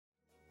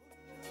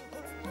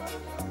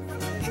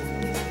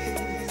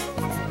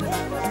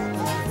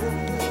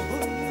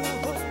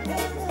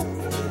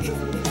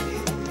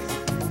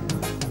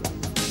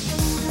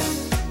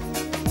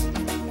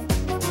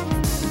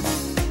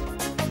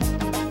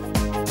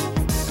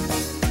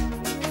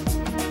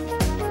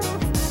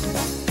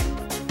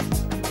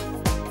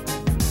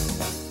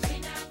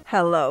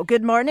Hello,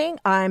 good morning.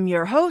 I'm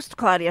your host,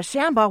 Claudia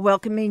Shambaugh,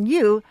 welcoming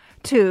you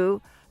to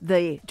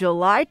the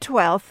July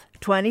 12th,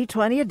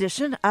 2020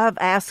 edition of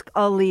Ask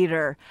a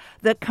Leader.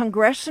 The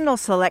Congressional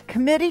Select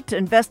Committee to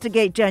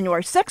investigate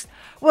January 6th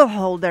will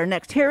hold their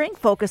next hearing,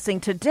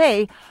 focusing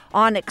today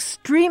on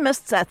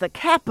extremists at the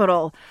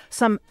Capitol.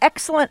 Some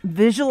excellent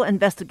visual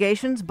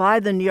investigations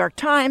by the New York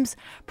Times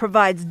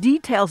provides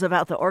details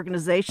about the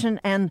organization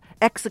and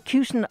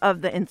execution of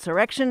the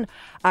insurrection.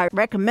 I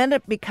recommend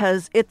it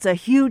because it's a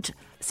huge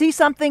see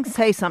something,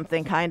 say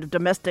something kind of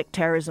domestic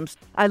terrorism.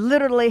 I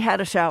literally had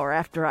a shower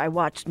after I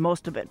watched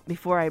most of it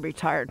before I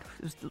retired.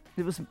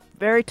 It was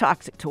very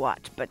toxic to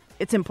watch, but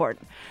it's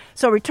important.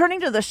 So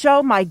returning to the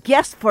show, my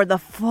guest for the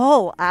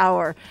full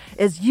hour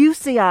is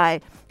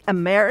UCI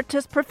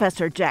emeritus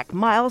Professor Jack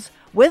Miles,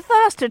 with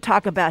us to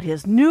talk about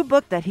his new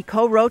book that he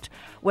co-wrote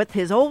with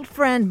his old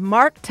friend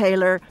Mark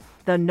Taylor,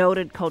 the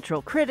noted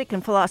cultural critic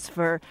and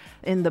philosopher.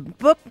 In the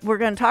book we're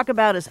going to talk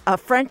about is A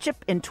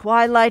Friendship in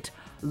Twilight,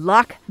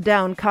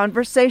 Lockdown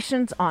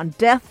Conversations on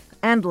Death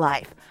and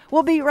Life.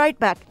 We'll be right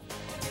back.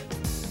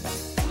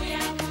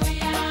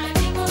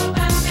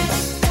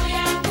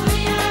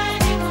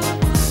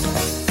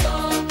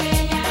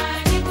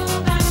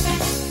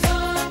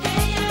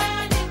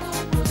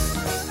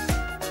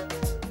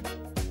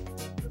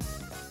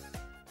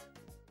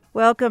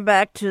 Welcome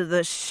back to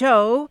the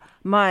show.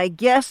 My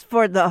guest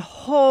for the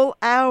whole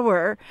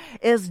hour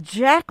is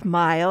Jack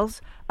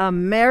Miles,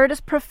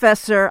 Emeritus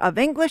Professor of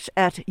English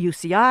at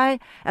UCI,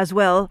 as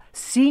well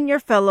Senior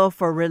Fellow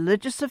for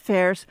Religious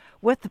Affairs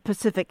with the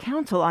Pacific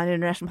Council on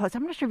International Policy.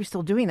 I'm not sure if he's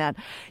still doing that.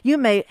 You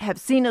may have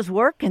seen his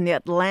work in The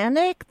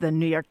Atlantic, The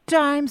New York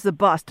Times, The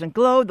Boston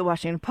Globe, The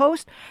Washington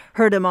Post,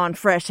 heard him on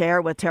Fresh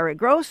Air with Terry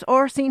Gross,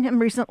 or seen him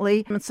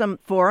recently in some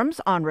forums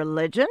on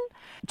religion.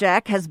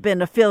 Jack has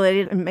been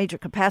affiliated in major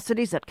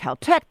capacities at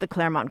Caltech, the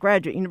Claremont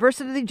Graduate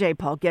University, the J.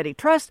 Paul Getty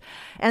Trust,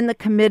 and the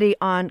Committee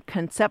on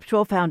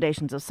Conceptual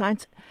Foundations of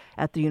Science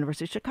at the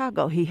University of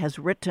Chicago. He has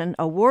written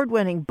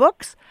award-winning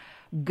books,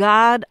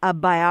 God, a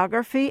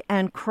Biography,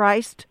 and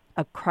Christ,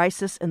 A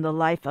Crisis in the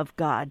Life of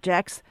God.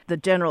 Jack's the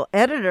general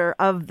editor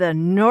of the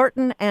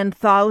Norton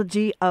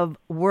Anthology of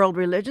World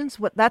Religions.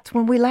 That's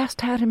when we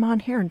last had him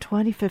on here in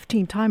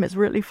 2015. Time is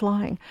really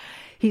flying.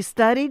 He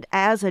studied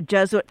as a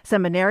Jesuit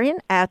seminarian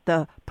at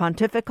the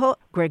Pontifical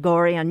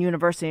Gregorian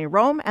University in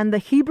Rome and the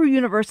Hebrew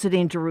University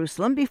in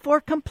Jerusalem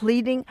before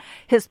completing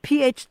his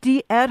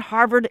PhD at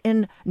Harvard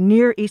in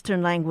Near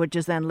Eastern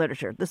Languages and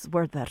Literature. This is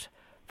where that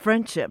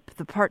friendship,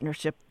 the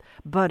partnership,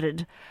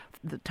 budded,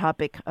 the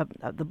topic of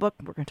the book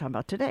we're going to talk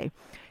about today.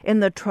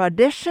 In the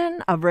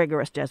tradition of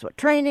rigorous Jesuit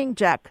training,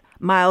 Jack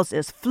Miles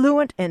is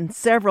fluent in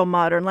several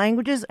modern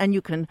languages, and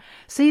you can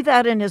see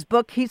that in his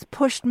book. He's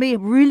pushed me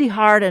really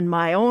hard in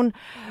my own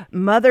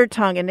mother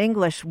tongue in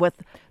English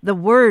with the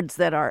words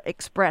that are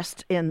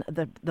expressed in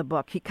the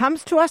book. He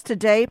comes to us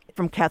today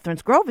from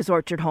Catherine's Grove, his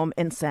orchard home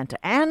in Santa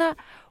Ana.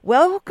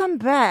 Welcome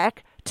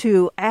back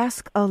to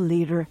Ask a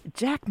Leader,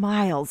 Jack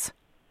Miles.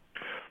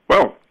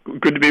 Well,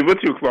 good to be with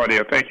you,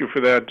 Claudia. Thank you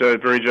for that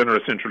very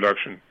generous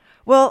introduction.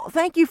 Well,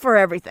 thank you for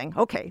everything.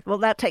 Okay, well,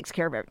 that takes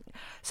care of everything.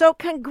 So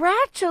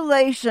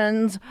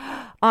congratulations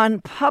on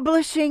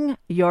publishing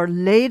your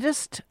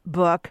latest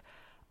book,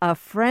 A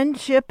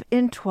Friendship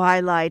in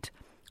Twilight,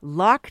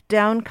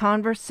 Lockdown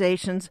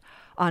Conversations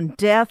on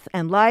Death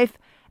and Life.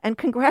 And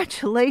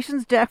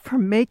congratulations, Jack, for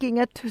making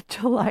it to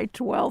July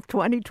 12th,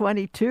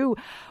 2022,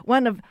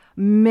 one of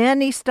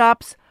many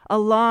stops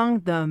along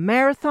the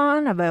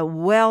marathon of a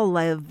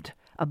well-lived,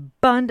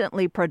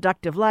 abundantly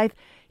productive life.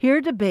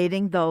 Here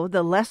debating, though,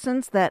 the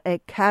lessons that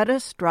a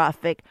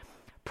catastrophic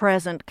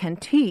present can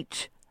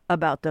teach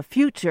about the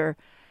future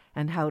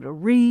and how to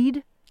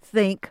read,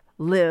 think,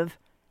 live,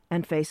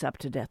 and face up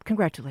to death.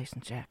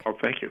 Congratulations, Jack. Oh,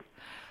 thank you.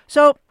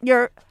 So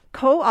your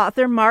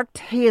co-author, Mark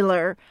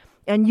Taylor,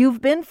 and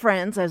you've been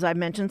friends, as I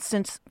mentioned,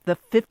 since the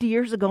 50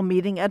 years ago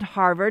meeting at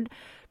Harvard,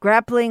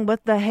 grappling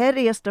with the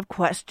headiest of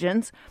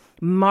questions.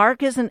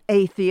 Mark is an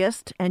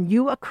atheist, and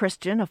you a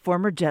Christian, a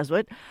former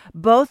Jesuit.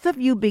 Both of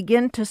you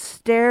begin to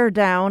stare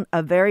down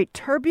a very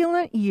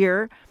turbulent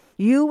year,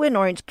 you in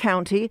Orange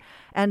County,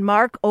 and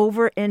Mark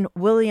over in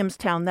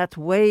Williamstown. That's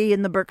way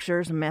in the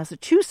Berkshires in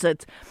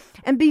Massachusetts.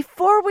 And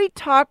before we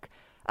talk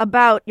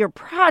about your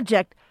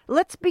project,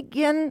 let's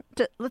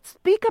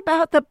speak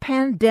about the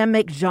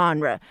pandemic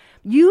genre.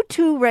 You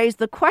two raise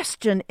the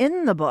question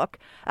in the book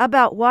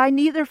about why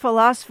neither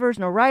philosophers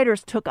nor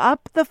writers took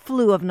up the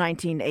flu of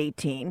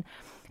 1918.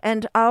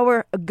 And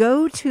our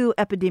go-to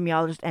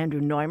epidemiologist, Andrew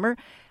Neumer,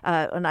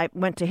 and I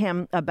went to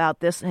him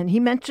about this, and he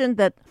mentioned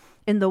that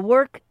in the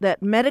work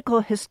that medical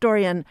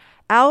historian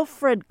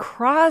Alfred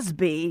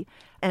Crosby,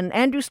 and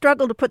Andrew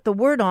struggled to put the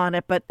word on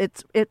it, but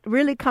it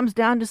really comes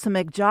down to some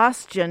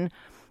exhaustion.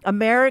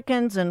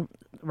 Americans and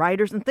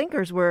writers and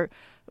thinkers were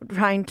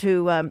trying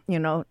to,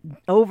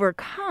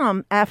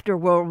 overcome after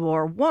World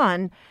War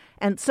I.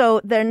 And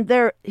so then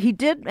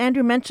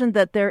Andrew mentioned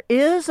that there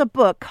is a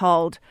book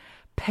called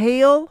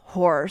Pale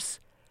Horse,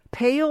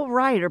 Pale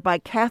Rider by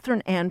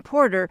Catherine Ann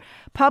Porter,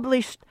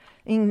 published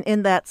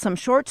in that some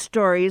short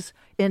stories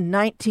in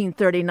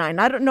 1939.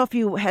 I don't know if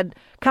you had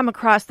come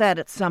across that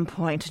at some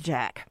point,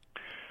 Jack.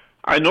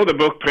 I know the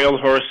book Pale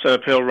Horse,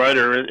 Pale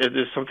Rider. It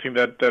is something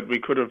that we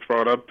could have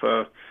brought up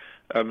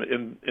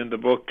in the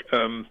book.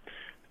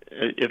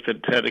 If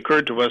it had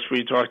occurred to us,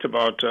 we talked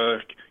about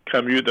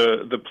Camus,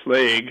 the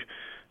Plague,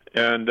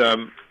 and a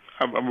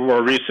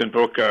more recent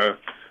book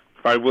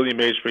by William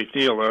H.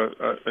 McNeill,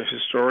 a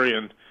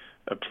historian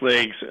of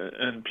plagues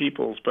and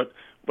peoples. But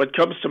what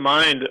comes to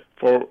mind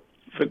for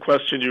the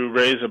question you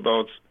raise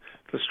about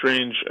the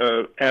strange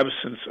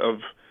absence of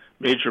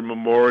major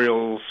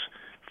memorials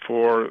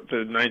for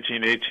the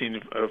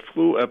 1918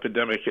 flu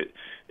epidemic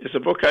is a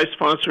book I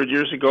sponsored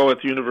years ago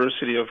at the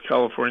University of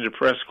California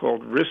Press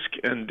called Risk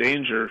and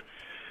Danger.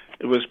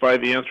 It was by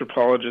the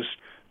anthropologist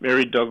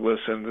Mary Douglas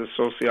and the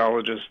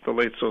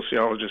late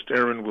sociologist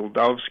Aaron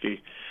Wildowski.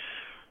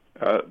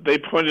 They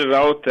pointed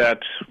out that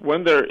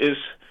when there is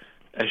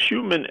a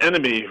human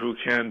enemy who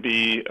can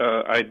be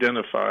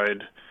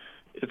identified,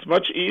 it's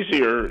much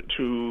easier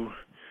to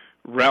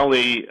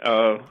rally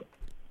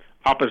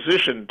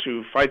opposition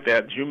to fight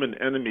that human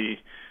enemy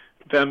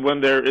than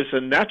when there is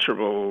a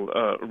natural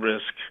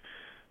risk.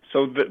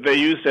 So they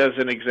used as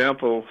an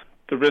example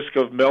the risk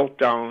of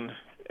meltdown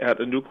at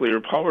a nuclear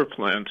power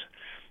plant,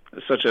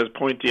 such as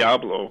Point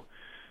Diablo.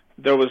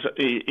 There was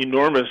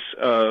enormous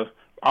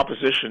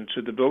opposition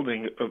to the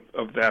building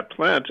of that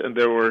plant, and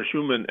there were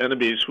human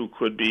opponents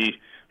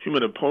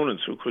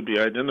who could be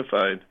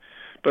identified.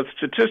 But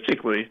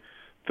statistically,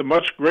 the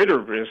much greater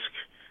risk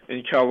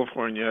in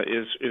California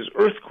is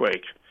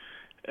earthquake,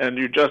 and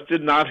you just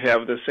did not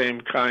have the same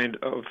kind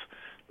of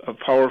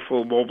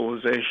powerful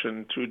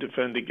mobilization to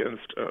defend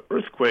against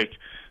earthquake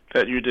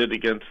that you did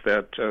against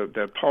that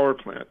power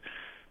plant.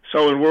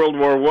 So in World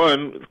War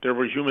I, there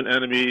were human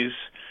enemies,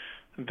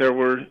 there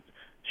were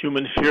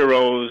human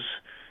heroes.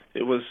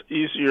 It was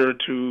easier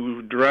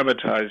to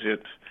dramatize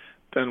it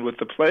than with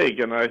the plague,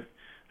 and I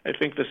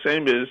think the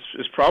same is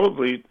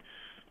probably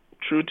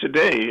true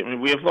today. I mean,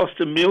 we have lost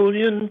 1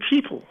 million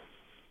people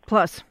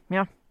plus,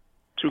 yeah,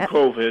 to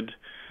COVID,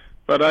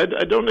 but I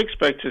don't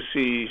expect to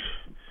see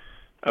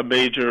a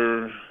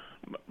major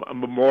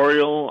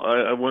memorial.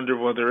 I wonder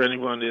whether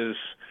anyone is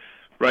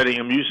writing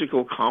a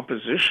musical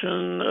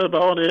composition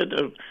about it.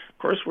 Of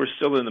course, we're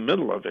still in the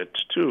middle of it,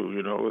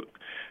 too,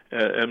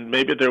 and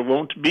maybe there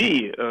won't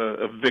be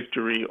a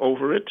victory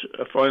over it,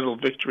 a final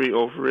victory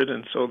over it,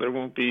 and so there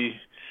won't be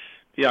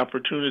the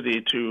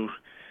opportunity to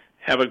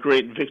have a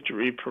great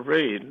victory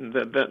parade, and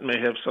that may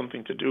have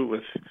something to do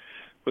with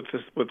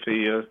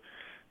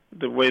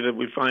the way that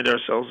we find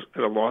ourselves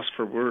at a loss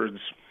for words.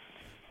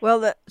 Well,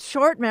 the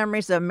short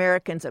memories of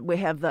Americans, we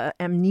have the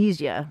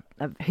amnesia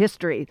of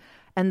history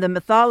and the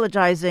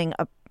mythologizing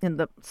in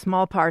the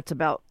small parts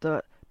about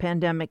the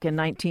pandemic in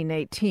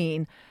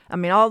 1918. I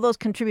mean, all those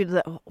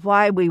contributed to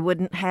why we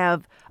wouldn't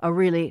have a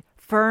really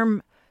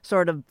firm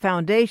sort of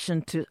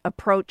foundation to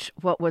approach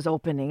what was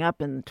opening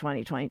up in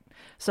 2020.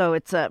 So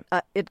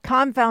it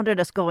confounded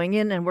us going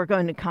in, and we're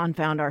going to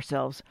confound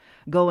ourselves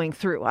going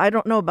through. I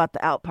don't know about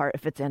the out part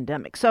if it's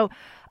endemic. So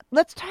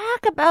let's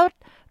talk about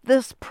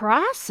this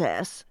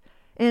process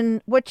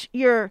in which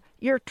you're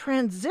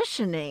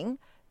transitioning.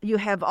 You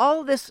have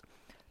all this,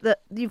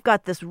 you've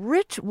got this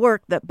rich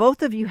work that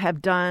both of you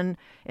have done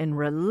in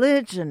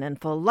religion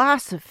and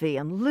philosophy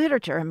and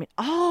literature. I mean,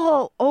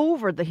 all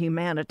over the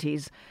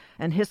humanities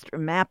and history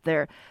map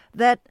there,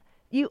 that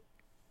you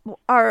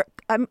are,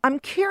 I'm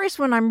curious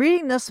when I'm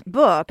reading this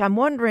book, I'm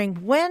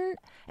wondering when,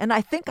 and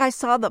I think I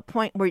saw the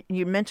point where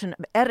you mentioned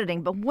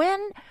editing, but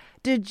when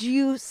did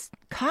you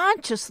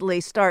consciously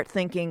start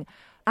thinking,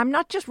 I'm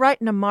not just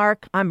writing a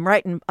Mark, I'm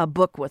writing a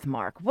book with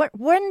Mark?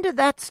 When did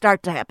that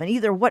start to happen?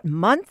 Either what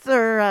month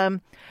or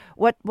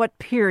what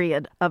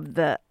period of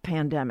the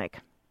pandemic?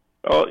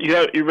 Oh,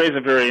 you raise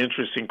a very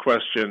interesting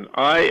question.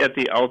 I, at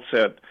the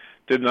outset,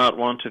 did not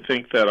want to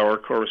think that our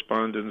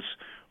correspondence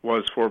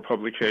was for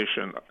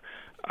publication.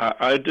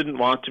 I didn't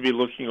want to be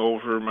looking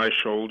over my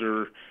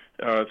shoulder,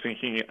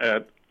 thinking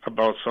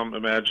about some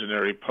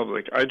imaginary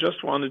public. I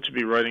just wanted to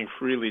be writing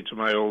freely to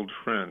my old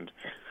friend.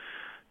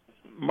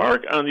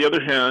 Mark, on the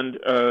other hand,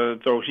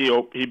 though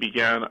he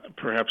began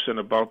perhaps in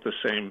about the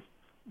same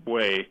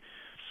way,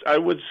 I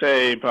would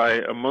say by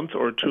a month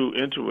or two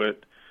into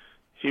it,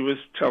 he was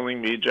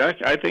telling me, Jack,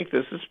 I think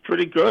this is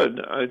pretty good.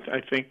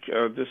 I think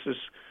this is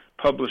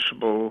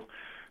publishable,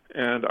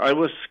 and I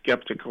was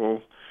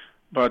skeptical,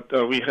 but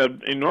we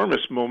had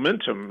enormous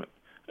momentum.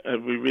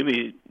 We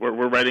really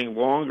we're writing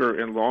longer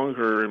and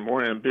longer and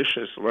more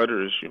ambitious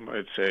letters, you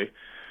might say.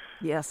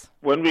 Yes.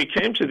 When we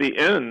came to the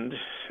end,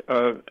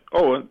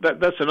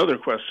 that's another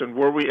question.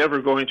 Were we ever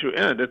going to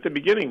end? At the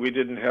beginning, we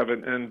didn't have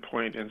an end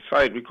point in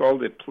sight. We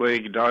called it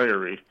Plague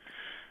Diary,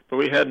 but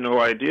we had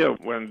no idea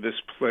when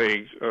this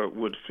plague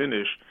would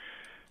finish.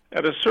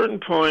 At a certain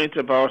point,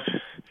 about,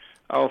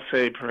 I'll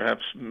say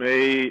perhaps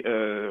May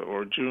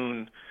or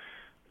June,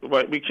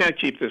 but we can't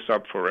keep this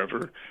up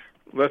forever.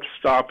 Let's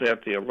stop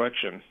at the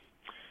election.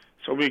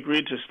 So we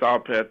agreed to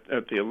stop at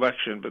the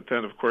election, but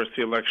then, of course,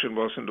 the election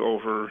wasn't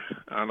over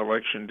on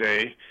Election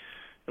Day.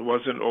 It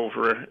wasn't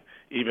over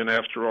even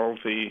after all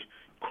the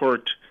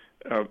court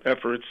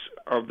efforts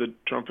of the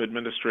Trump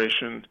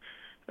administration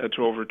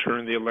to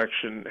overturn the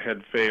election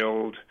had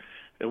failed.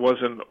 It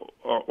wasn't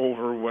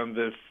over when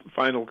the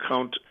final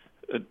count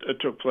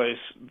took place,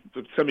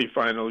 the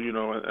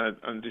semifinal,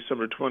 on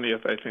December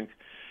 20th, I think.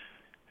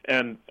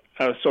 And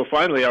so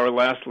finally, our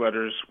last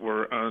letters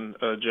were on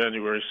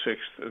January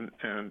 6th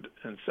and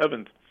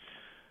 7th.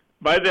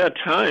 By that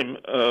time,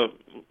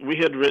 we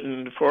had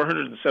written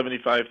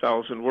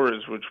 475,000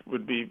 words, which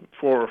would be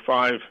 4 or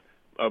 5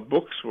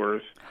 books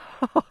worth.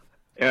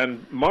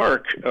 And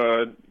Mark,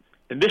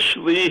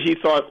 initially, he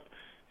thought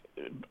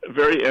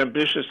very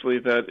ambitiously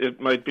that it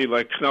might be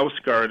like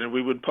Knausgaard, and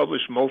we would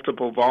publish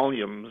multiple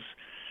volumes.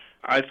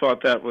 I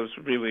thought that was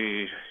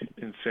really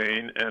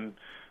insane, and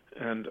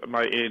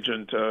my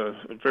agent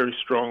very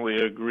strongly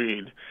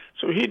agreed.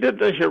 So he did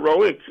the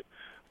heroic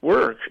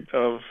work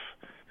of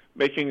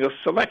making a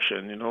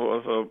selection,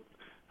 of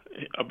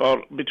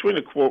about between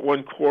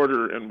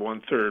 1/4 and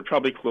 1/3,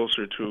 probably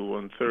closer to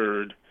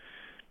 1/3,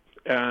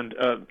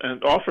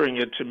 and offering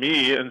it to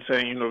me and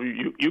saying,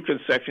 you can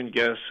second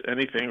guess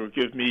anything or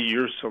give me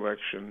your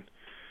selection.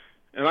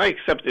 And I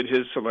accepted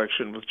his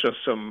selection with just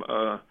some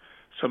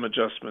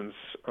adjustments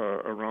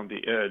around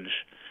the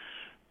edge.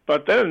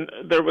 But then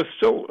there was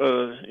still,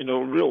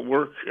 real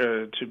work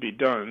to be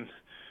done.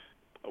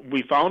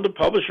 We found a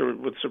publisher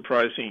with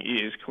surprising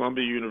ease.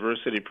 Columbia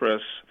University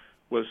Press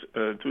was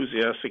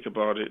enthusiastic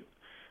about it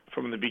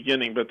from the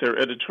beginning, but their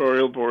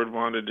editorial board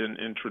wanted an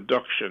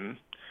introduction,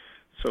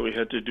 so we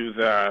had to do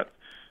that.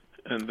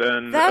 And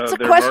then their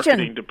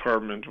marketing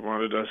department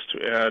wanted us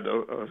to add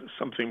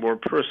something more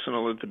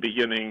personal at the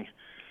beginning,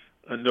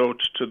 a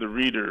note to the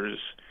readers.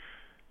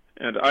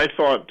 And I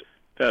thought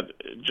that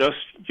just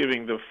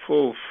giving the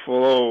full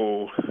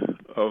flow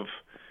of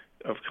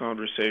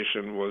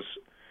conversation was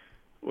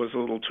a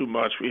little too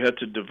much. We had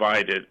to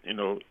divide it,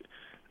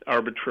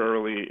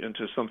 arbitrarily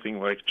into something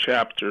like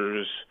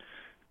chapters,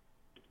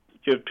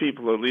 give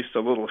people at least a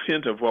little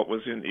hint of what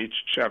was in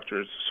each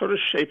chapter, sort of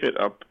shape it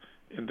up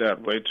in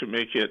that way to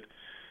make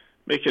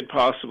it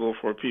possible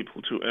for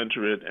people to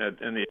enter it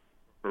at any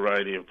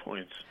variety of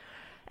points.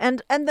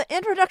 And the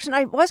introduction,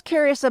 I was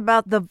curious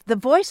about the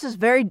voice is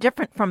very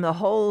different from the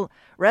whole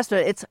rest of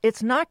it.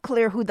 It's not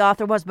clear who the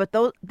author was, but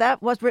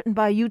that was written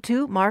by you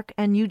two, Mark,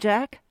 and you,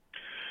 Jack?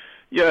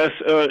 Yes,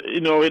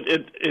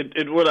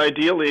 it would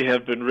ideally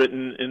have been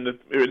written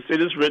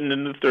it is written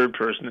in the third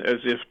person as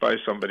if by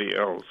somebody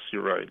else.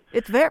 You're right.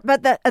 It's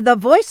but the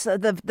voice,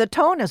 the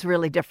tone is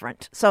really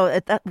different. So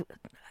that's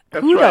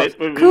kudos,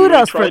 right.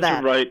 Kudos for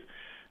that.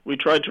 We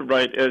tried to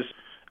write as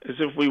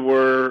if we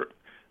were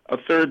a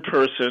third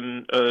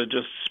person,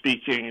 just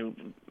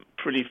speaking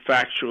pretty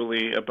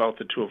factually about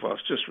the two of us,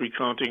 just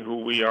recounting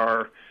who we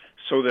are,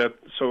 so that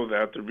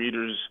the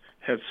readers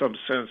had some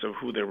sense of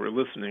who they were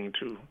listening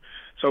to.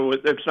 So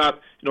it's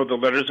not, the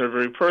letters are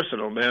very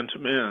personal, man to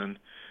man,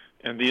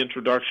 and the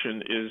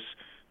introduction is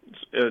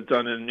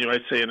done in,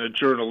 I'd say, in a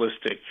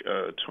journalistic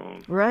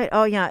tone. Right.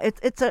 Oh, yeah.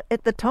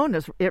 The tone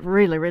it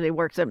really, really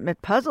works.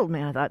 It puzzled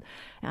me. I thought,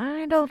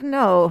 I don't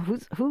know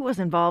who was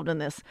involved in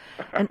this,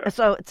 and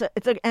so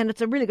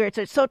it's a really great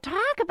story. So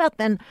talk about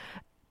then,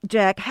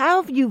 Jack,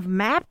 how you've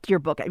mapped your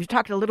book. You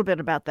talked a little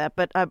bit about that,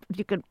 but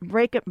you could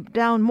break it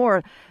down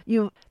more.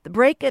 You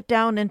break it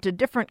down into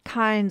different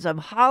kinds of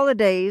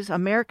holidays,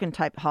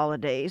 American-type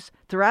holidays,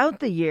 throughout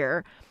the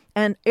year.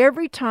 And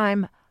every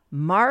time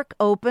Mark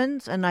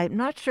opens, and I'm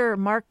not sure,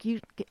 Mark, you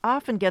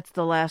often gets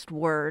the last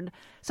word.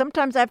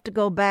 Sometimes I have to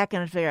go back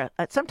and figure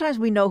out. Sometimes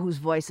we know whose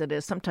voice it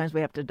is. Sometimes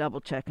we have to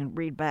double-check and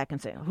read back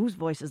and say, whose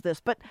voice is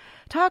this? But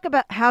talk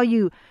about how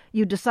you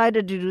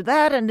decided to do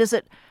that, and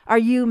are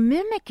you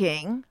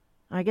mimicking,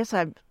 I guess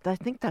I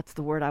think that's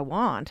the word I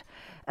want,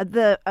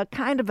 a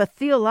kind of a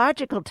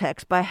theological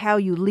text by how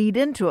you lead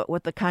into it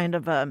with the kind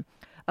of a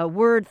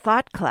word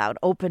thought cloud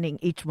opening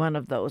each one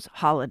of those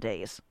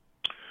holidays?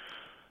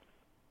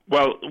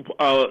 Well,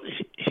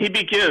 he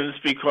begins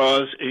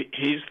because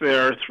he's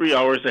there 3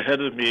 hours ahead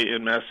of me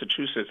in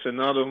Massachusetts, and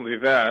not only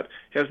that,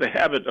 he has the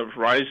habit of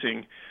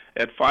rising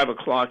at 5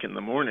 o'clock in the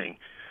morning.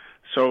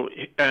 So,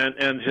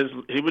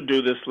 he would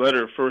do this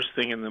letter first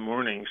thing in the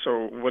morning.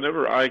 So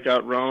whenever I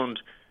got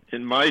round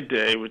in my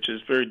day, which is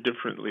very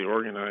differently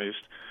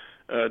organized,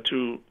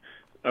 to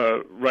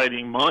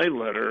writing my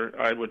letter,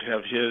 I would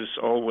have his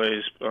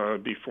always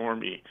before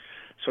me.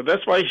 So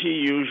that's why he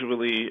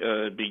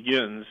usually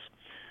begins.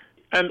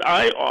 And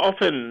I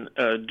often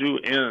do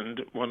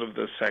end one of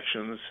the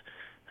sections,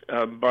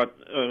 but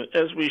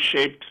as we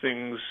shaped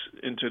things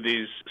into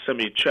these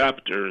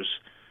semi-chapters,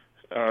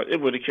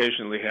 it would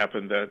occasionally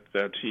happen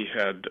that he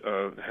had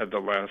the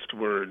last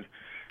word.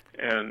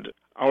 And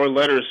our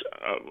letters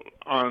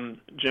on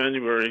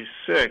January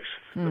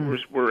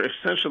 6th were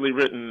essentially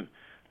written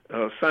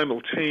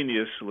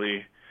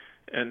simultaneously,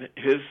 and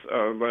his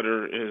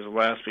letter is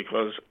last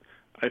because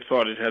I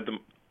thought it had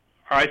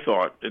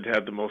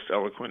the most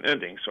eloquent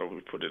ending, so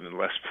we put it in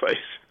last place.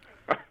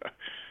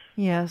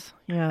 Yes,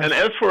 yes. And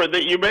as for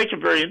that, you make a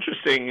very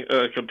interesting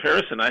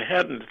comparison. I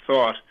hadn't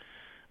thought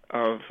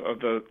of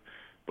the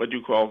what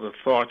you call the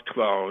thought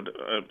cloud.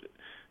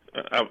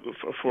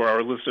 For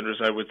our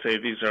listeners, I would say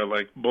these are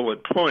like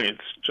bullet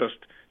points,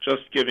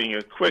 just giving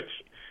a quick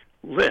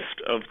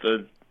list of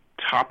the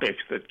topics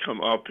that come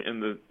up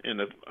in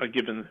a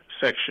given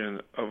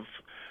section of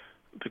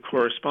the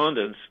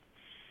correspondence.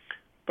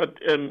 But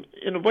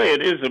in a way,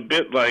 it is a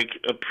bit like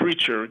a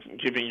preacher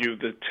giving you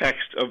the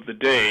text of the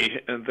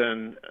day and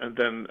then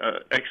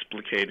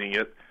explicating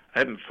it. I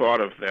hadn't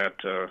thought of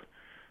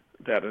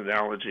that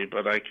analogy,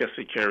 but I guess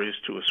it carries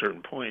to a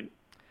certain point.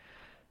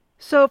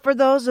 So for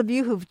those of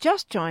you who've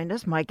just joined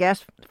us, my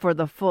guest for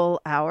the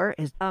full hour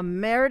is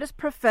Emeritus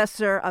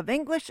Professor of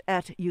English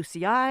at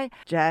UCI,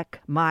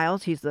 Jack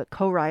Miles. He's the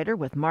co-writer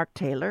with Mark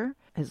Taylor,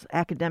 his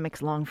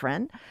academic's long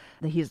friend.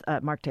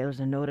 Mark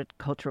Taylor's a noted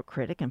cultural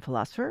critic and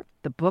philosopher.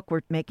 The book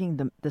we're making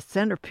the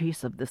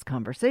centerpiece of this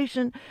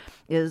conversation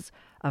is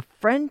A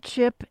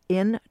Friendship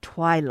in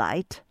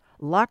Twilight,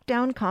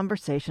 Lockdown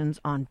Conversations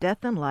on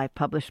Death and Life,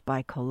 published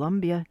by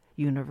Columbia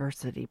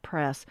University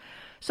Press.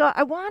 So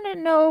I want to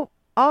know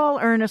all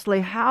earnestly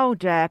how,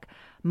 Jack,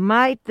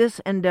 might this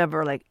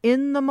endeavor, like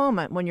in the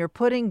moment when you're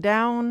putting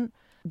down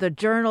the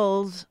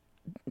journals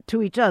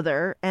to each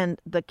other and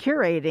the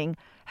curating,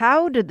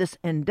 how did this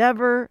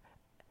endeavor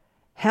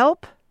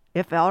help,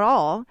 if at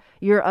all,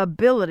 your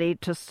ability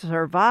to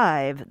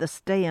survive the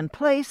stay in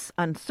place,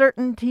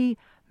 uncertainty,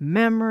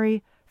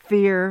 memory,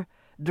 fear,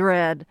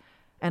 dread,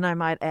 and I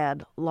might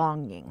add,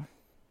 longing?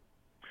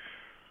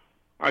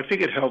 I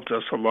think it helped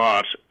us a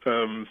lot.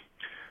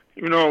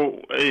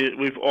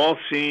 We've all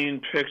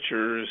seen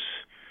pictures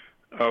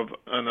of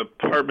an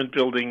apartment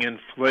building in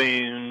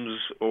flames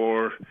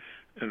or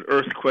an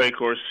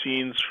earthquake or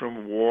scenes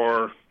from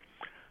war.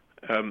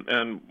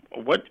 And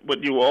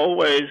what you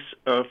always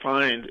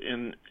find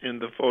in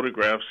the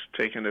photographs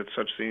taken at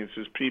such scenes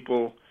is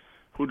people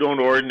who don't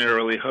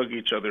ordinarily hug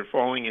each other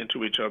falling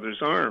into each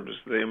other's arms.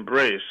 They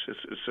embrace.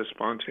 It's a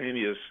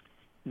spontaneous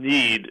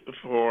need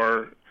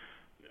for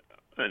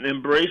an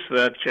embrace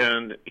that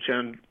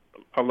can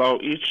allow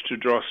each to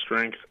draw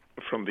strength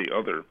from the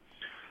other.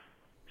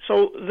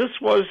 So this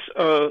was,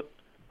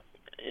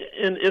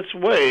 in its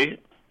way,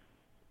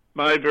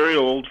 my very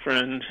old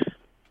friend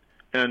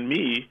and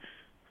me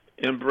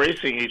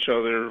embracing each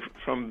other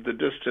from the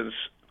distance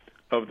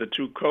of the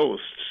two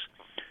coasts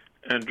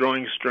and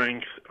drawing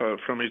strength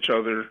from each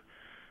other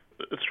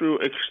through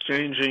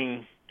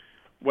exchanging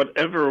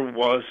whatever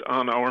was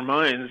on our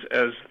minds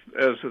as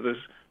this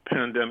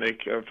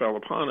pandemic fell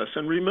upon us.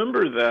 And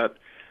remember that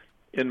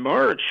in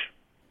March,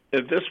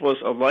 this was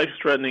a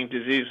life-threatening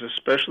disease,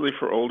 especially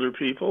for older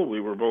people.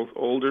 We were both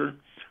older,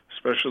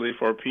 especially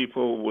for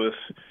people with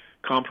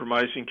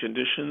compromising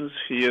conditions.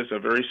 He is a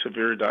very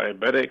severe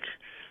diabetic.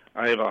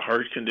 I have a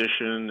heart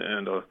condition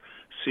and a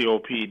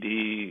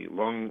COPD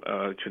lung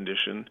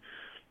condition.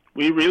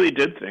 We really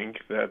did think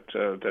that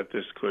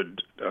this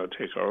could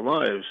take our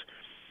lives.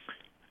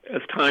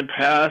 As time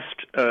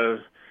passed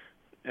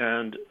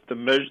and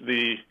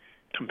the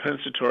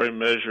compensatory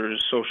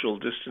measures, social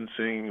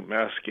distancing,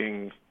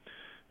 masking,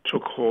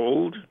 took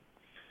hold,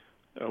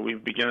 we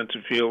began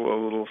to feel a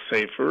little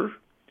safer.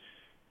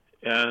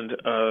 And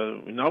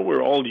now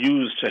we're all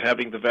used to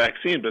having the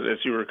vaccine, but as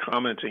you were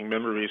commenting,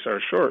 memories are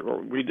short.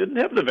 Well, we didn't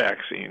have the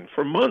vaccine.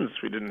 For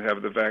months we didn't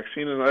have the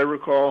vaccine, and I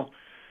recall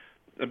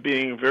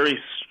being very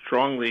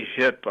strongly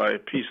hit by a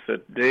piece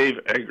that Dave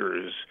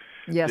Eggers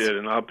did,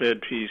 an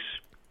op-ed piece,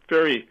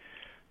 very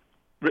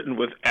written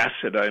with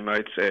acid, I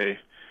might say,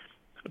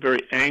 a very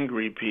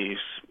angry piece.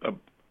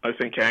 I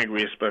think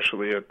angry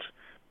especially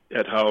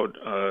at how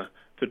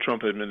the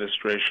Trump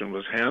administration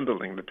was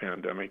handling the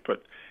pandemic.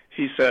 But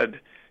he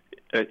said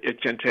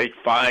it can take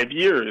 5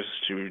 years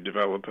to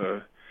develop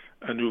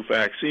a new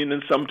vaccine,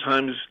 and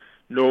sometimes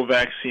no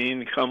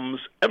vaccine comes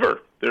ever.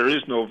 There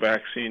is no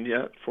vaccine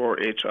yet for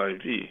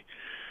HIV.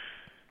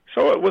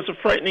 So it was a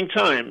frightening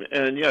time,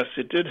 and yes,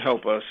 it did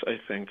help us, I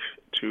think,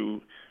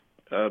 to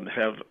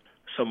have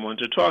someone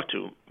to talk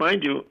to.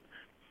 Mind you,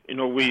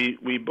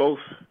 we both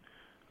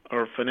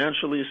are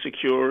financially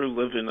secure,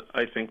 live in,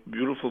 I think,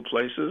 beautiful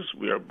places.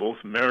 We are both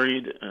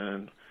married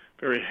and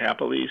very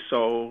happily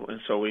so,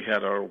 and so we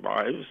had our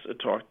wives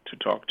to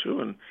talk to,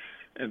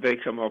 and they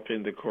come up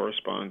in the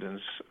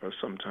correspondence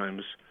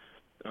sometimes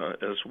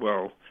as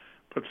well.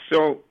 But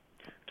still,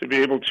 to be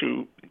able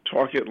to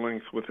talk at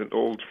length with an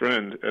old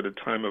friend at a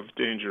time of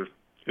danger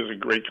is a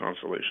great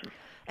consolation.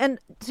 And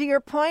to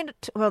your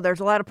point, well, there's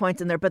a lot of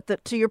points in there,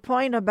 but to your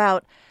point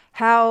about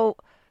how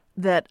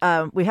that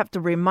we have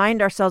to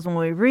remind ourselves when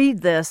we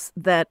read this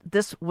that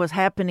this was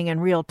happening in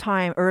real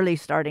time, early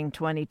starting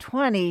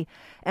 2020.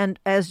 And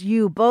as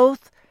you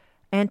both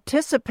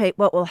anticipate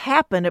what will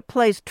happen, it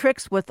plays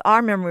tricks with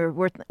our memory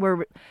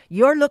where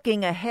you're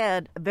looking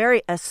ahead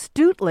very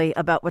astutely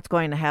about what's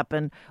going to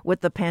happen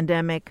with the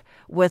pandemic,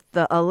 with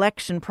the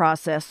election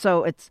process.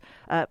 So it's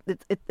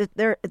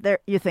there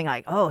you think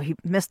like, oh, he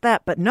missed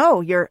that, but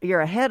no,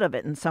 you're ahead of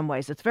it in some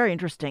ways. It's very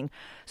interesting.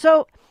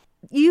 So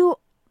you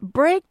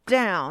break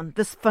down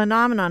this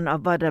phenomenon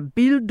of what a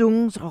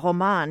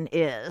Bildungsroman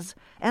is,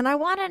 and I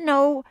want to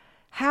know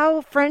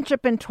how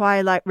Friendship in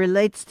Twilight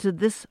relates to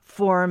this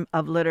form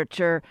of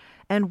literature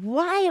and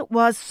why it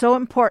was so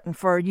important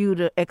for you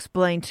to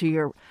explain to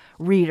your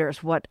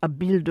readers what a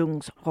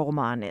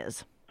Bildungsroman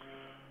is.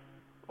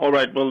 All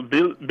right. Well,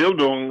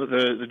 Bildung,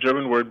 the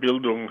German word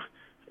Bildung,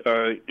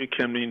 it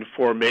can mean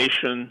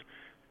formation.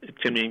 It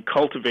can mean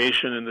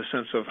cultivation in the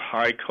sense of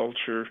high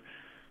culture.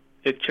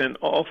 It can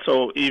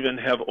also even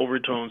have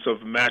overtones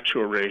of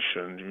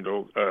maturation,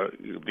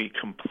 the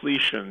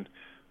completion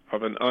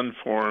of an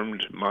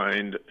unformed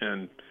mind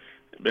and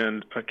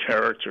a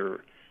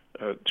character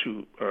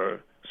to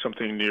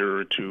something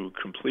nearer to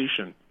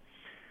completion.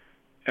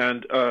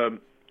 And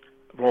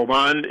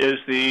Roman is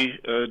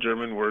the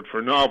German word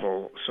for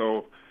novel.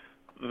 So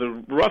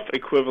the rough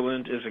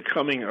equivalent is a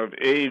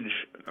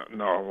coming-of-age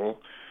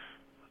novel,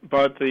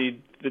 but the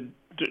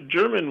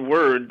German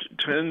word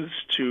tends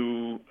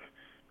to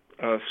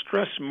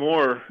stress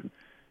more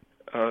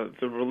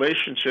the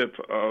relationship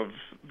of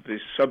the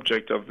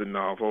subject of the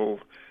novel,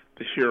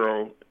 the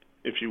hero,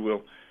 if you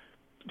will,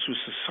 to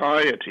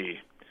society,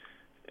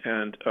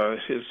 and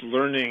his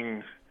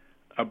learning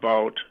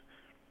about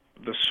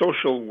the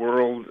social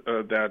world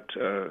that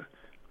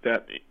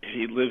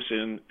he lives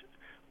in,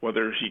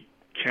 whether he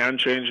can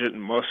change it,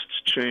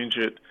 must change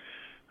it,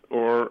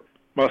 or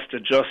must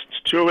adjust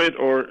to it,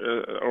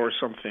 or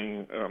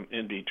something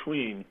in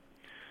between.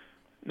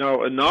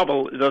 Now, a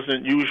novel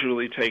doesn't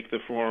usually take the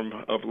form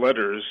of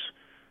letters,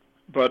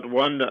 but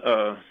one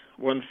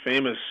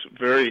famous,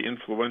 very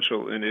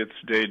influential in its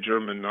day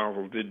German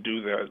novel did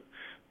do that.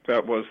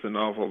 That was the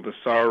novel The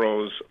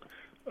Sorrows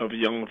of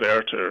Young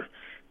Werther,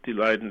 Die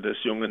Leiden des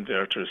jungen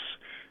Werthers.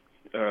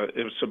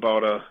 It was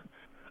about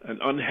an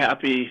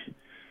unhappy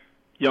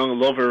young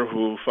lover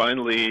who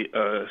finally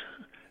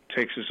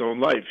takes his own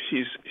life.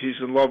 He's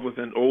in love with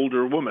an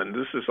older woman.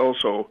 This is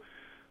also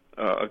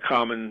a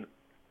common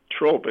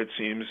trope, it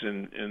seems,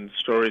 in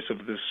stories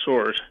of this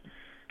sort.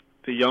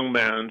 The young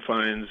man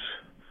finds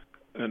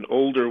an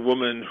older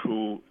woman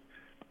who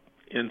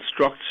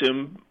instructs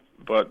him,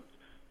 but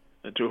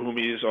to whom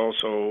he is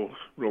also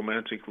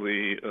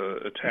romantically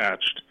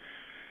attached.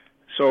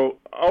 So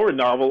our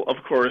novel,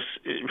 of course,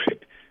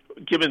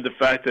 given the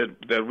fact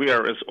that we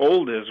are as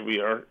old as we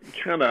are,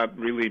 cannot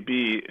really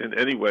be in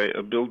any way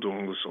a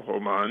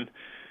Bildungsroman.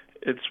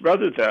 It's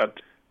rather that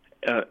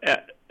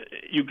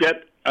you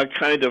get a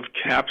kind of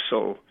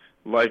capsule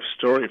life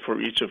story for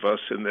each of us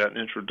in that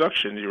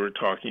introduction you were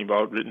talking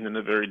about, written in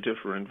a very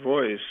different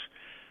voice.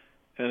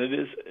 And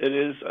it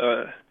is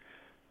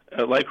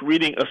like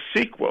reading a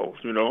sequel,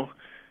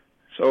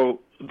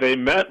 So they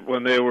met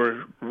when they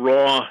were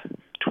raw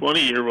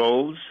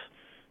 20-year-olds,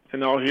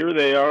 and now here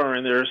they are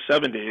in their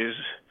 70s,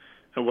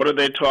 and what are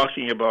they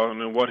talking about,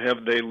 and what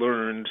have they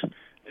learned,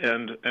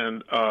 and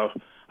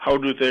how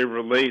do they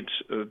relate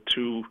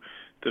to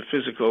the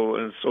physical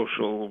and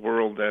social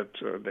world that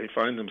they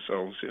find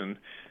themselves in.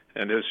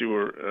 And as you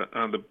were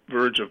on the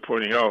verge of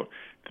pointing out,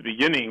 at the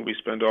beginning we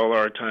spend all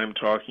our time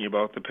talking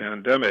about the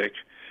pandemic,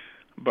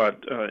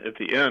 but at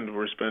the end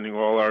we're spending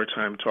all our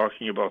time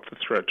talking about the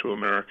threat to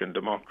American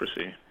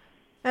democracy.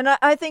 And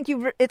I think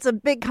it's a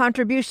big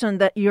contribution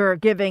that you're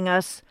giving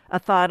us a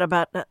thought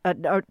about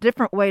a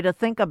different way to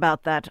think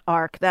about that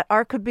arc. That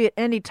arc could be at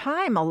any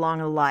time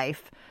along a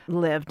life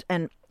lived,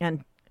 and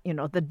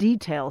the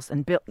details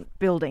and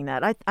building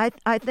that.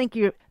 I think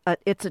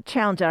it's a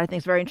challenge that I think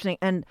is very interesting.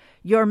 And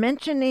you're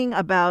mentioning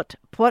about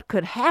what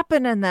could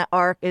happen in that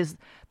arc is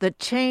the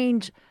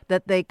change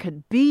that they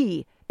could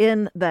be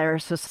in their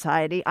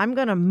society. I'm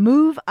going to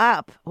move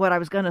up. What I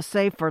was going to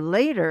say for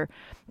later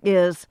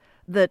is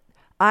that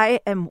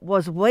I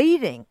was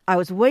waiting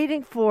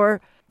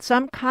for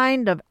some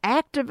kind of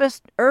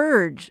activist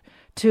urge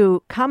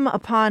to come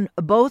upon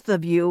both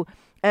of you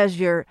as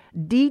you're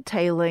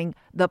detailing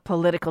the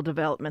political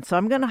development. So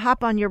I'm going to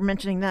hop on your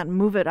mentioning that and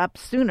move it up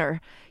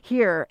sooner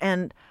here.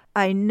 And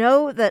I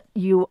know that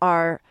you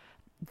are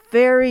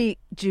very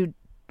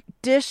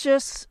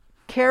judicious,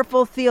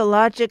 careful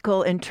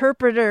theological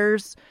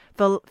interpreters,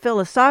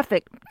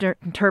 philosophic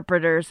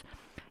interpreters.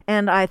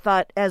 And I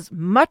thought as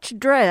much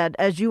dread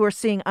as you were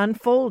seeing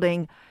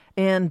unfolding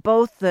in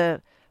both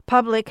the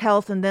public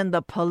health and then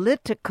the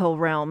political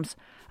realms,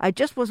 I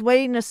just was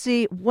waiting to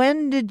see,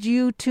 when did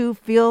you two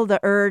feel the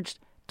urge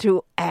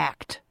to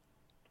act?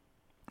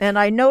 And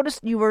I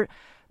noticed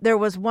there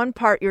was one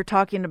part you're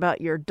talking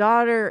about your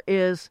daughter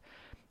is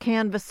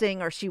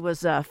canvassing, or she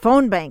was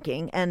phone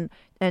banking, and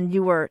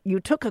you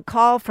took a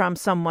call from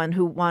someone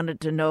who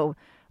wanted to know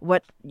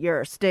what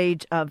your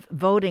stage of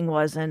voting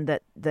was, and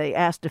that they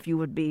asked if you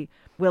would be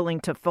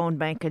willing to phone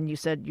bank, and you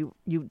said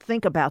you'd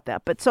think about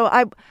that. But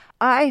so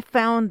I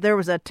found there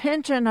was a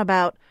tension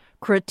about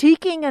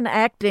critiquing and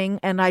acting,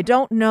 and I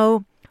don't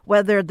know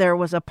whether there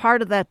was a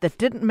part of that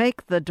didn't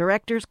make the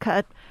director's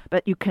cut,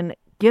 but you can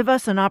give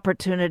us an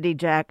opportunity,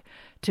 Jack,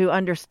 to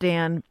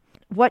understand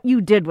what you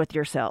did with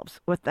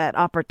yourselves with that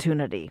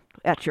opportunity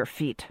at your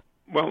feet.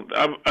 Well,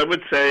 I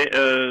would say,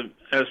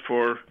 as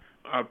for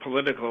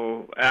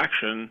political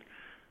action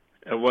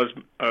was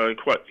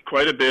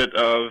quite a bit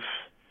of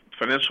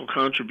financial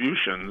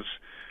contributions.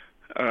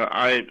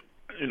 I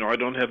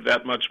don't have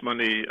that much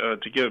money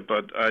to give,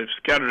 but I've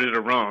scattered it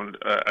around.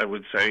 I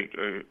would say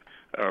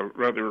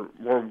rather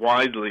more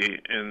widely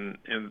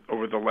in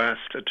over the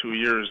last 2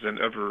 years than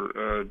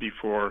ever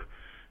before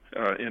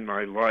in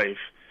my life,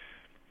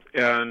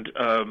 and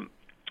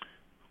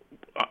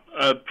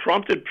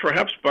prompted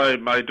perhaps by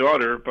my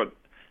daughter, but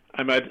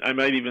I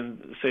might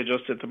even say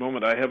just at the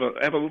moment I have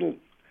a little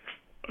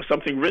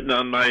something written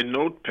on my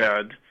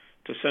notepad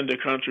to send a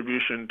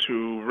contribution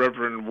to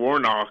Reverend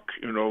Warnock,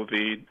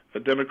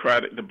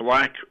 the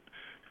black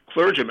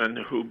clergyman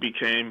who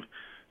became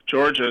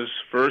Georgia's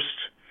first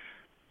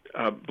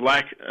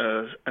black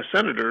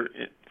senator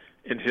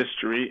in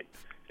history,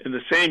 in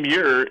the same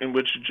year in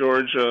which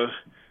Georgia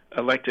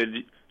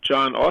elected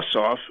John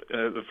Ossoff,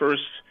 the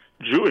first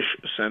Jewish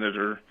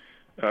senator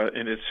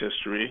in its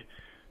history.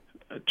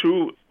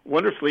 Two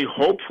wonderfully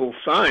hopeful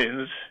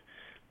signs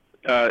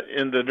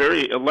in the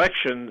very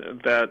election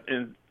that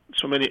in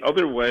so many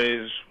other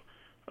ways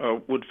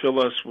would fill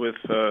us with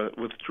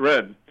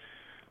dread.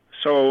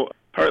 So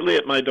partly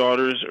at my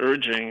daughter's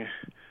urging,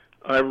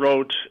 I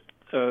wrote,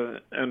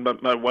 and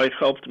my wife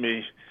helped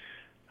me.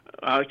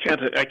 I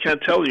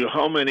can't tell you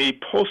how many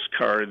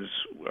postcards,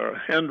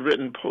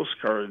 handwritten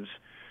postcards,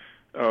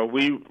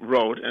 we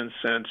wrote and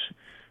sent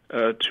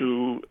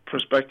to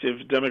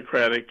prospective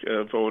Democratic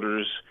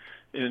voters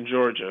in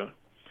Georgia.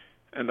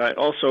 And I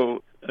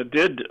also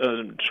did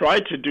try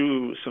to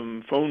do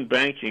some phone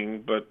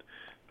banking, but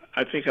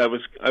I think I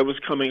was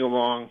coming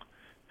along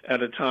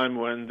at a time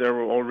when there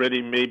were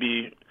already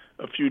maybe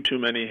a few too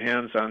many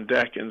hands on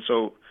deck, and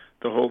so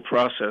the whole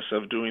process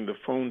of doing the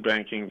phone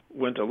banking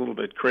went a little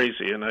bit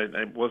crazy, and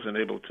I wasn't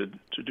able to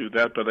do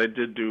that, but I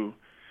did do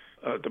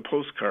the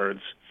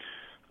postcards.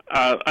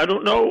 I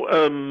don't know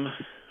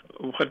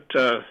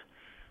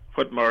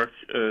what Mark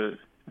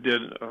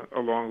did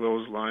along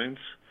those lines.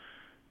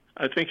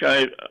 I think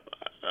as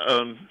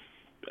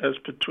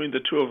between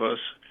the two of us,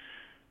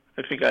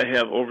 I think I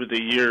have over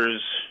the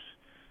years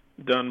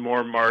done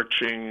more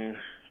marching.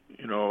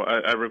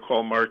 I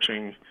recall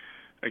marching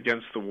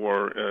against the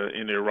war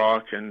in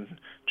Iraq and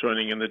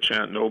joining in the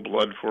chant "No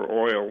blood for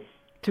oil."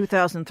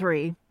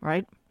 2003,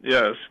 right?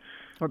 Yes.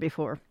 Or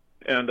before.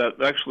 And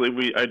actually,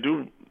 we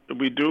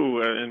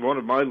do in one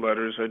of my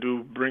letters, I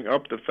do bring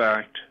up the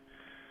fact,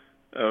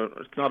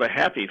 it's not a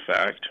happy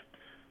fact,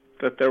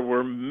 that there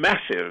were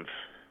massive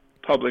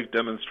public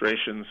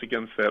demonstrations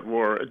against that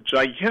war, a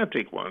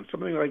gigantic one,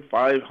 something like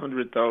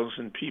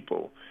 500,000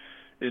 people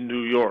in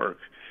New York.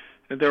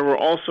 And there were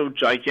also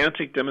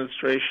gigantic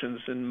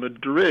demonstrations in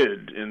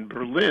Madrid, in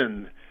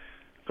Berlin.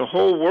 The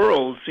whole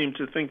world seemed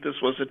to think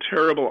this was a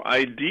terrible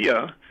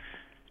idea,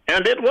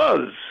 and it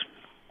was.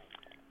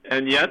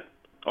 And yet,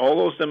 all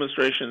those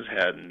demonstrations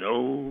had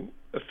no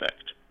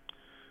effect.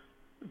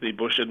 The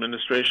Bush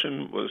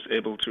administration was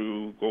able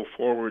to go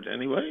forward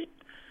anyway,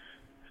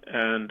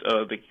 and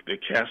the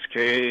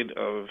cascade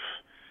of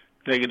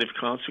negative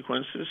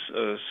consequences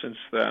since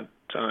that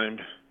time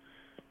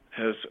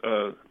has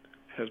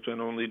been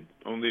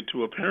only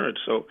too apparent.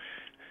 So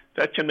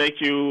that can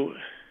make you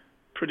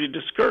pretty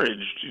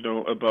discouraged,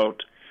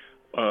 about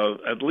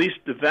at least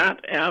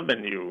that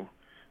avenue,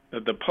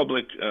 the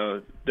public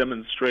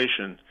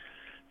demonstration.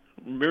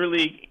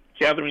 Merely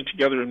gathering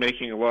together and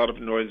making a lot of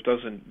noise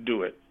doesn't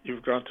do it.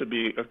 You've got to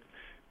be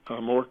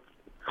more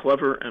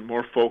clever and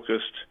more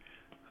focused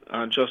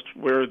on just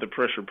where the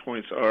pressure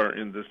points are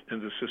in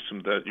the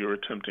system that you're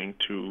attempting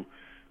to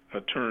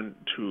turn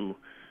to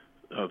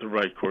the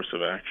right course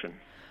of action.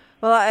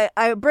 Well,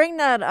 I bring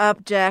that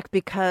up, Jack,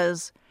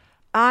 because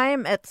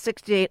I'm at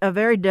 68 a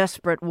very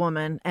desperate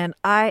woman, and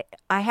I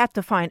have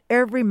to find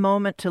every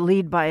moment to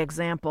lead by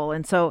example.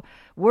 And so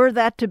were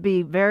that to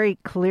be very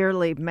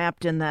clearly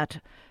mapped in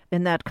that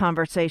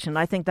conversation,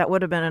 I think that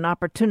would have been an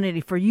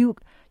opportunity for you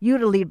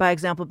to lead by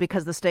example,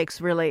 because the stakes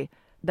really,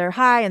 they're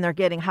high and they're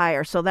getting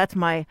higher. So that's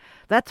my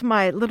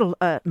little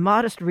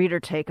modest reader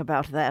take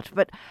about that.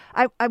 But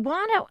I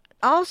want to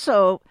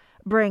also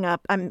bring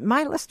up,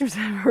 my listeners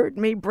have heard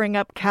me bring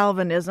up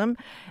Calvinism,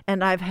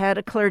 and I've had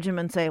a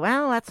clergyman say,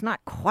 well, that's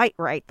not quite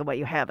right the way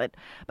you have it.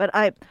 But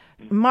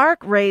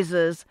Mark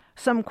raises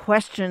some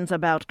questions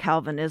about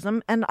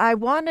Calvinism, and I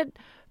wanted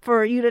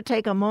for you to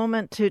take a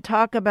moment to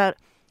talk about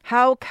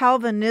how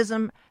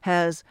Calvinism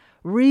has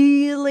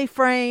really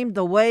framed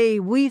the way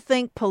we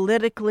think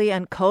politically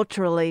and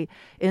culturally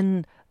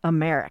in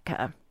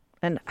America,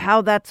 and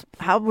how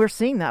we're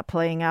seeing that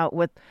playing out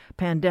with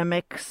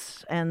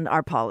pandemics and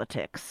our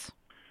politics.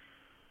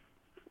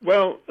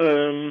 Well,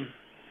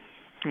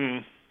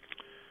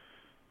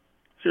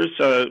 here's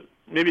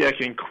maybe I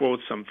can quote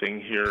something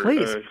here.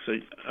 Please.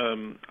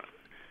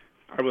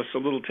 I was a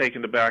little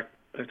taken aback.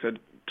 I said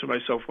to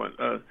myself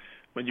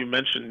when you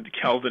mentioned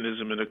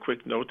Calvinism in a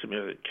quick note to me,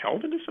 I said,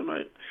 Calvinism,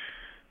 right?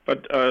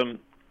 But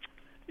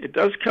it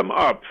does come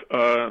up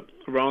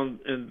around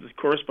in the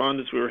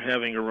correspondence we were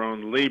having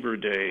around Labor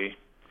Day,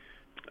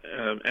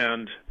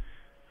 and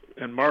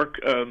Mark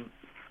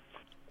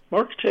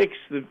Mark takes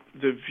the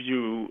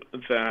view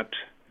that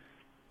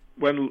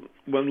when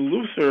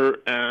Luther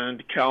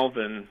and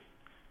Calvin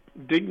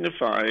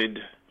dignified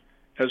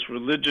as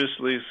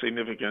religiously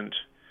significant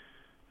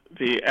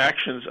the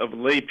actions of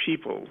lay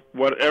people,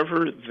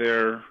 whatever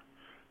their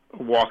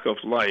walk of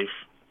life,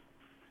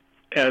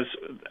 as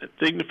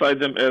dignified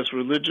them as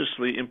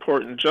religiously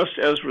important, just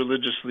as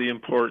religiously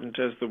important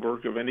as the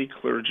work of any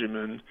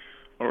clergyman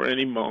or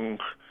any monk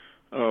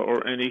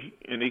or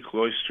any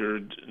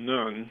cloistered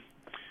nun.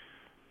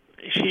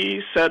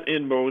 He set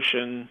in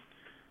motion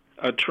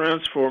a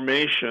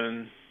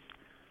transformation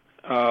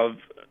of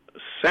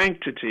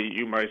sanctity,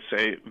 you might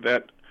say,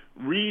 that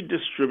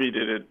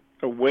redistributed it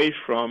away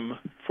from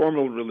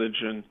formal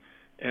religion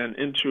and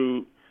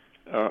into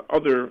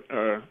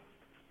other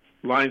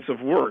lines of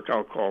work,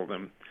 I'll call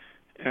them.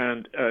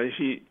 And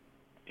he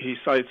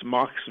cites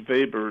Max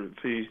Weber,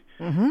 the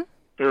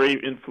very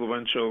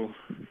influential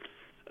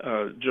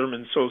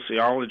German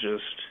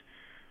sociologist,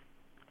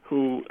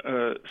 who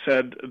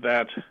said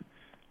that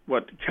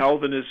what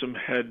Calvinism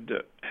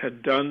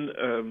had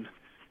done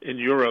in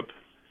Europe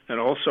and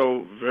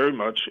also very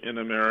much in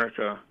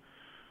America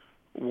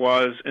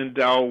was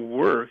endow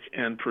work,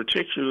 and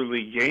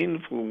particularly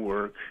gainful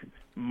work,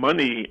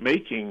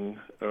 money-making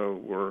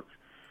work,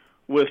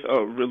 with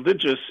a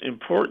religious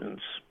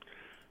importance.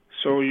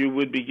 So you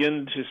would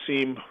begin to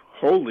seem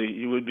holy,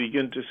 you would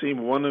begin to seem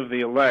one of the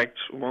elect,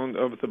 one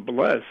of the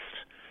blessed,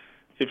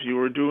 if you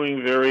were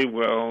doing very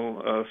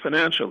well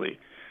financially.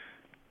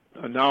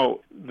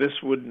 Now,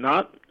 this would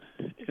not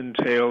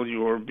entail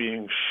your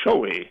being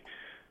showy,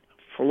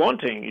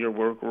 flaunting your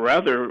work.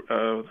 Rather,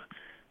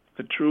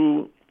 the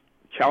true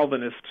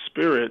Calvinist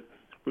spirit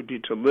would be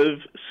to live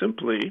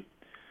simply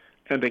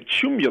and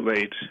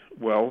accumulate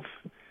wealth,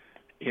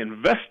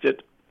 invest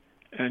it,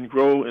 and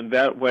grow in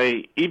that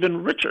way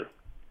even richer.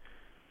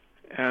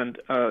 And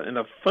in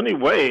a funny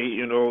way,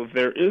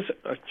 there is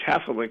a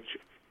Catholic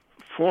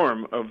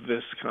form of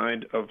this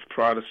kind of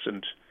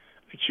Protestant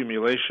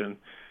accumulation.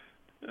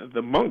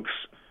 The monks,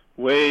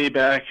 way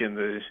back in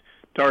the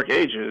Dark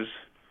Ages,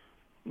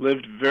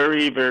 lived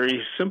very,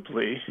 very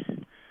simply,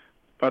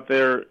 but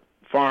their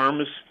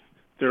farms,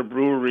 their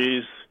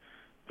breweries,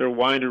 their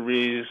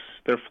wineries,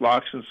 their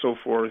flocks and so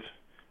forth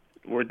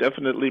were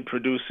definitely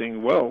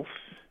producing wealth,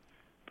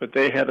 but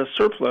they had a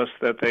surplus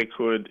that they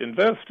could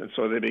invest, and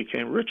so they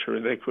became richer,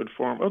 and they could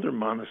form other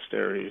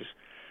monasteries.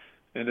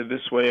 And in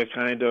this way, a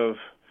kind of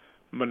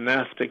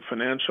monastic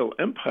financial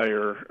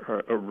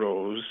empire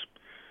arose.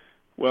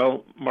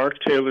 Well, Mark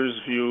Taylor's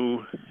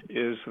view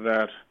is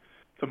that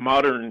the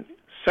modern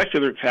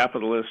secular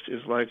capitalist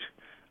is like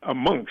a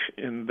monk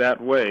in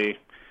that way.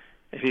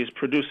 He's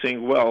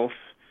producing wealth,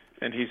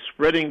 and he's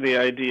spreading the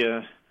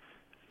idea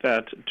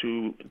that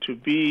to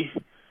be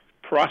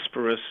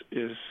prosperous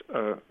is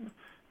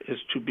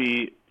to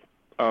be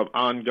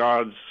on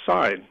God's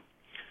side.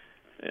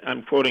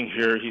 I'm quoting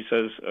here. He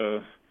says,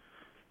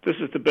 "This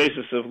is the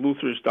basis of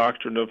Luther's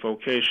doctrine of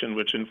vocation,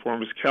 which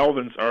informs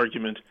Calvin's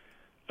argument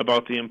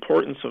about the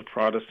importance of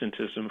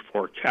Protestantism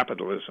for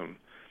capitalism.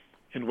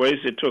 In ways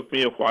it took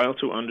me a while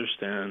to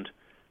understand,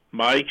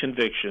 my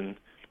conviction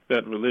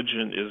that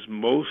religion is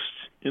most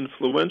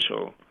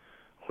influential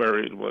where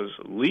it was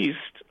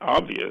least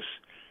obvious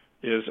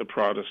is a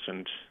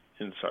Protestant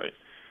insight."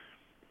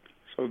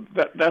 So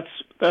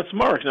that's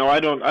Mark. Now I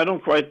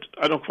don't quite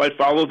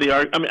follow the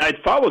argument. I mean,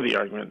 I'd follow the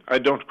argument. I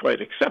don't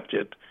quite accept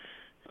it.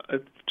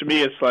 To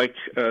me, it's like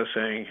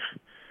saying,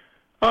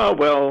 "Oh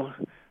well,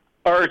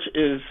 art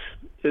is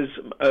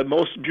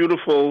most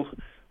beautiful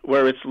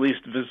where it's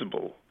least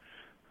visible.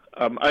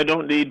 I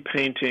don't need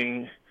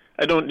painting.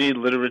 I don't need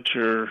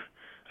literature.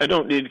 I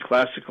don't need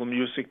classical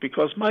music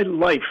because my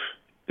life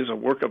is a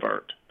work of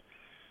art."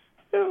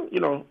 Well,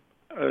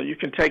 you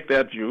can take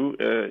that view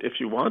if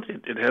you want.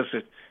 It has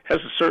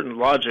a certain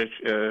logic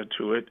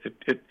to it.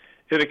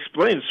 It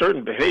explains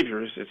certain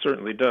behaviors. It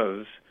certainly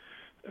does.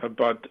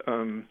 But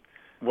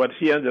what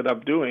he ended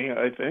up doing,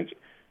 I think,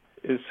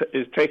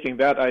 is taking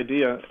that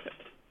idea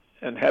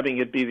and having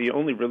it be the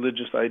only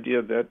religious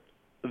idea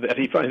that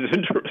he finds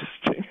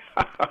interesting.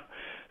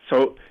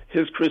 So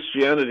his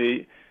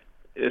Christianity,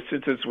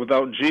 since it's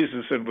without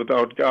Jesus and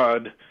without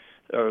God,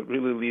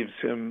 really leaves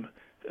him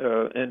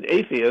an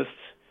atheist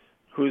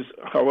who's,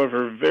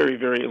 however, very,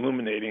 very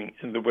illuminating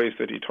in the ways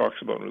that he talks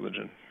about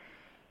religion.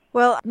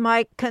 Well,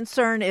 my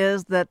concern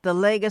is that the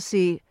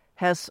legacy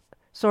has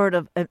sort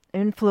of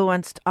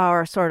influenced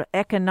our sort of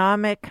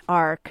economic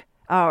arc,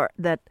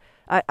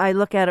 I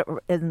look at it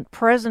in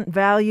present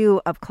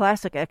value of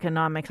classic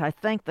economics. I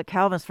thank the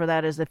Calvinists for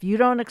that. Is if you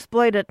don't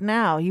exploit it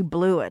now, you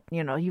blew it.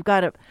 You've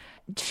got to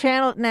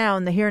channel it now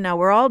in the here now.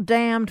 We're all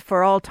damned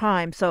for all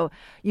time. So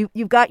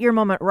you've got your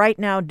moment right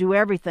now. Do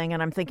everything.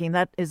 And I'm thinking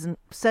that isn't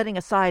setting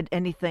aside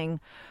anything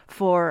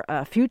for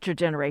future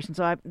generations.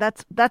 So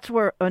that's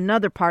where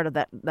another part of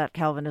that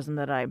Calvinism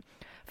that I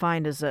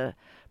find is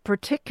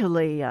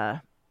particularly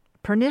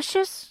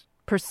pernicious,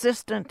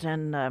 persistent,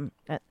 and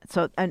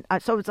so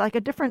it's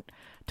like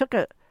took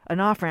an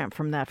off ramp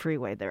from that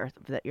freeway there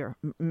that you're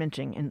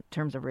mentioning in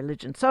terms of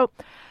religion. So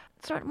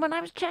when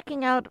I was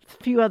checking out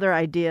a few other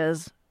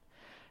ideas,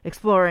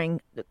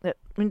 exploring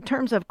in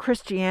terms of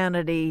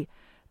Christianity,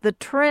 the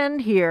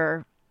trend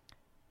here,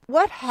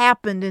 what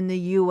happened in the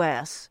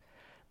U.S.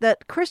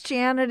 that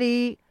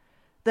Christianity,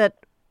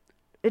 that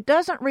it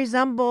doesn't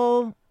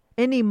resemble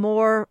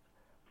anymore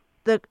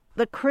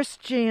the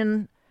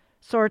Christian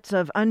sorts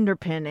of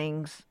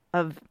underpinnings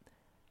of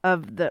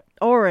the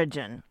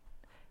origin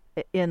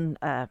in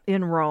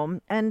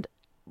Rome, and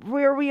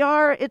where we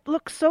are, it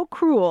looks so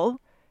cruel,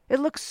 it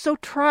looks so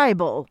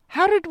tribal.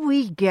 How did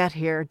we get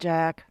here,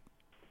 Jack?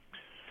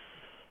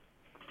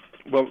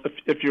 Well,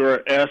 if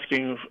you're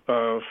asking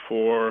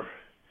for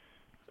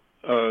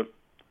an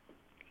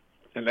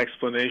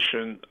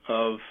explanation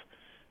of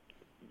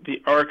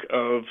the arc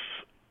of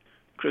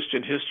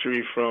Christian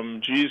history from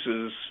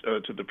Jesus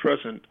to the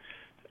present,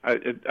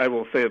 I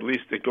will say at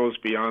least it goes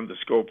beyond the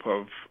scope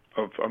of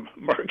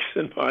Mark's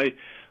and my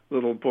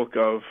little book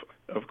of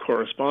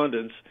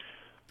correspondence.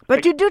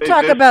 But you do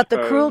talk about the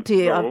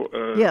cruelty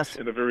yes,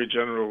 in a very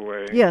general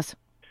way. Yes.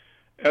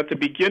 At the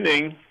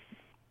beginning,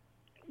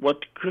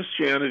 what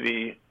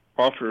Christianity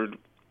offered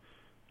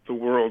the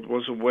world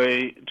was a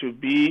way to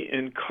be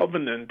in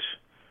covenant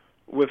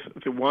with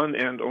the one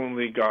and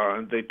only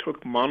God. They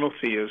took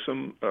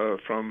monotheism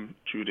from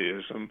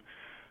Judaism,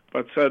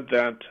 but said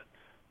that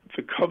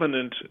the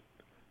covenant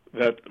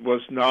that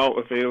was now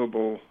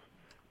available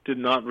did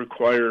not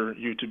require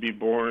you to be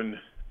born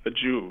a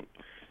Jew.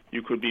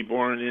 You could be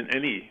born in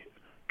any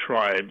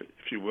tribe,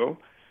 if you will.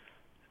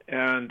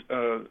 And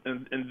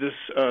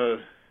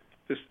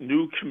this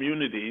new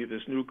community,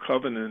 this new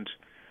covenant,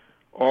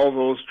 all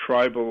those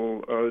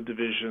tribal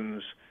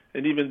divisions,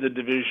 and even the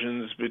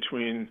divisions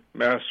between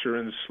master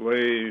and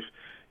slave,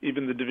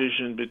 even the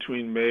division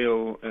between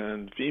male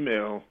and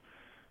female,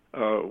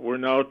 were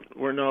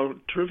now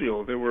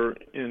trivial. They were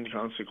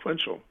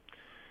inconsequential.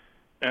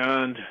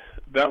 And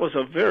that was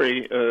a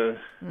very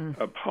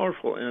a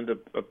powerful and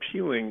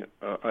appealing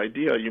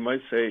idea. You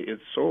might say it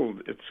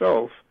sold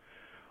itself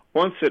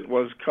once it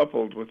was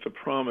coupled with the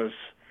promise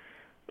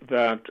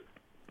that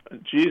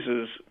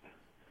Jesus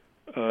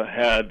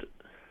had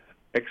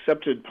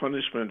accepted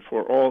punishment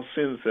for all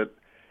sins that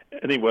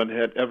anyone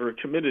had ever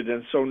committed,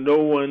 and so no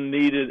one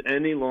needed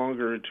any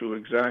longer to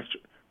exact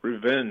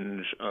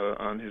revenge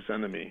on his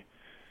enemy.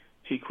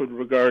 He could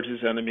regard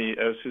his enemy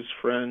as his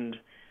friend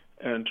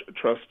and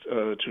trust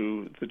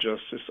to the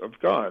justice of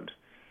God.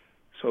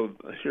 So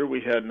here we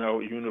had now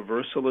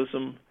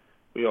universalism,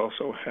 we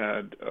also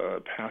had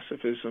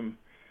pacifism,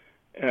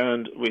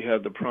 and we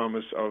had the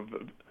promise of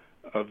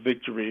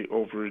victory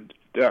over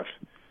death.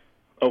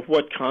 Of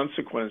what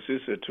consequence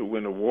is it to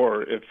win a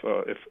war if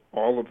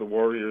all of the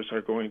warriors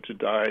are going to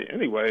die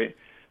anyway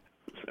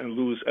and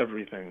lose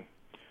everything?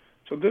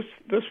 So this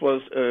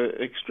was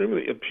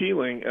extremely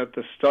appealing at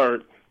the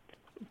start,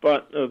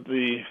 but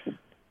the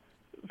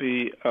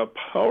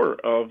power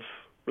of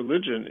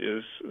religion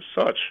is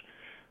such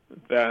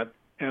that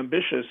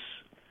ambitious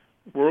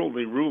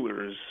worldly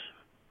rulers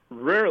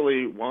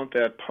rarely want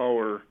that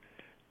power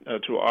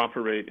to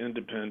operate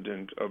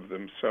independent of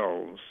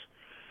themselves.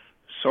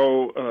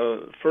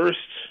 So first,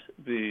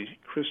 the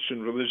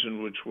Christian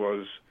religion, which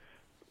was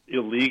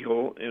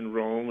illegal in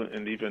Rome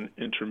and even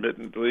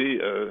intermittently,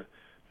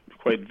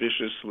 quite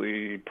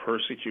viciously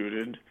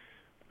persecuted,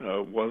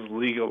 was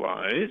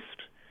legalized.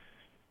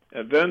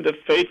 And then the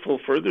fateful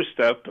further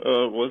step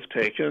was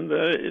taken.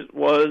 It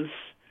was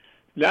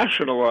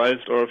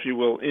nationalized, or if you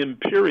will,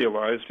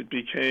 imperialized. It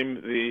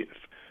became the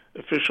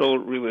official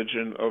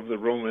religion of the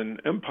Roman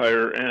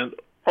Empire, and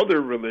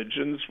other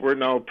religions were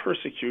now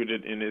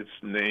persecuted in its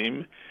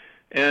name,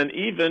 and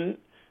even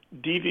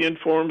deviant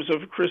forms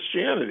of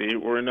Christianity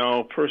were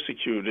now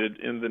persecuted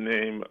in the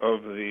name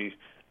of the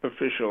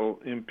official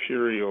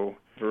imperial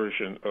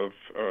version of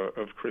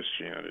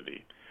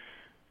Christianity.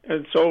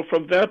 And so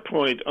from that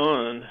point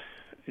on,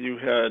 you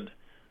had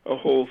a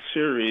whole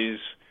series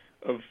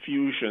of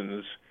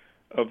fusions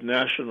of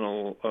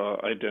national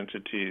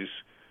identities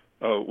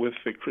with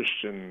the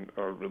Christian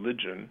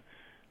religion.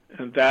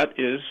 And that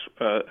is,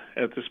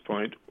 at this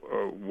point,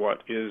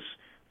 what is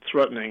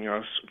threatening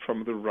us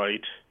from the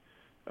right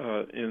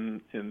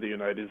in the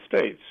United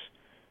States.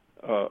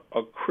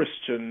 A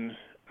Christian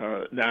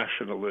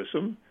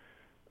nationalism,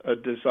 a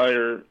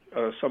desire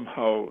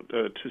somehow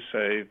to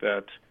say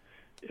that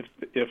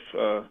if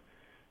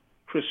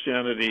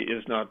Christianity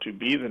is not to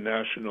be the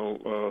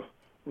national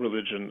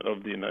religion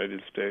of the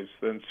United States,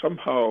 then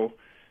somehow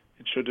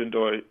it should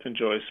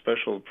enjoy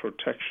special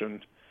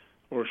protection,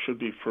 or should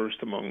be first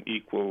among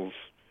equals,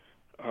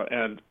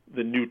 and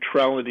the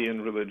neutrality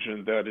in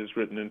religion that is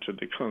written into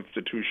the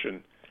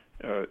Constitution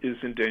is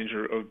in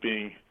danger of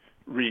being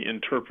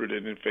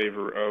reinterpreted in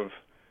favor of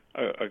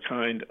a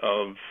kind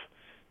of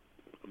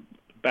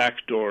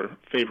backdoor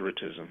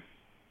favoritism.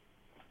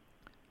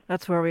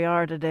 That's where we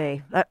are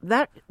today.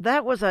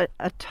 That was a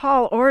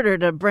tall order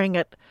to bring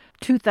it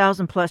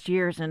 2,000 plus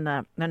years in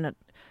a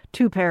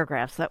 2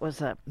 paragraphs. That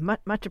was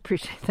much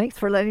appreciated. Thanks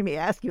for letting me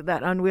ask you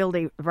that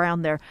unwieldy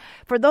round there.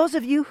 For those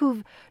of you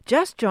who've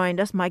just joined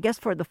us, my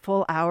guest for the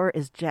full hour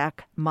is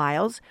Jack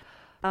Miles,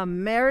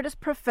 emeritus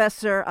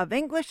professor of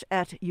English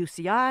at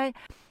UCI.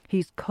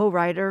 He's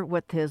co-writer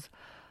with his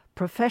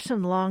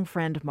profession-long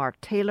friend Mark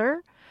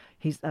Taylor.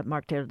 He's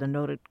Mark Taylor, the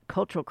noted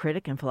cultural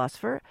critic and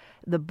philosopher.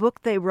 The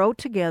book they wrote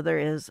together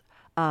is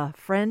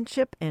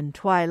Friendship in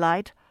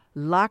Twilight,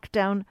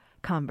 Lockdown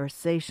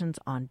Conversations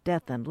on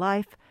Death and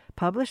Life,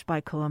 published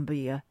by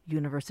Columbia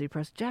University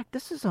Press. Jack,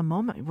 this is a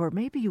moment where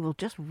maybe you will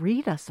just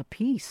read us a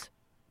piece.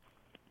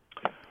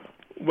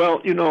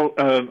 Well,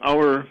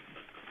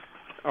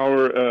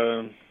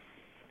 our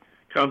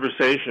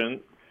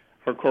conversation,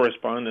 or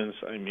correspondence,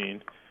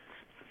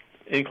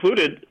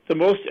 included the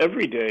most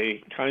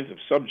everyday kinds of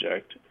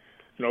subject.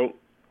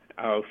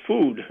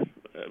 Food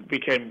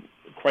became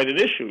quite an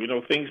issue.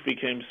 Things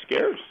became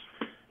scarce,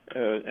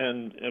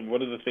 and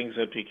one of the things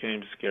that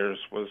became scarce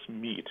was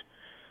meat.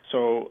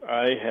 So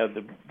I had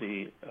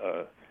the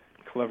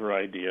clever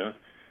idea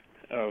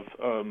of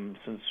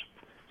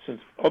since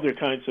other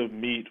kinds of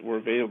meat were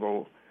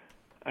available,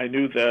 I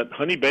knew that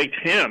honey-baked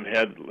ham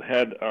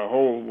had a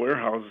whole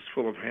warehouse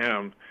full of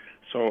ham.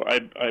 So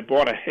I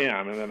bought a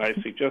ham, and then I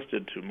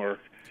suggested to Mark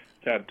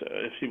that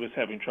if he was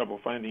having trouble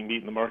finding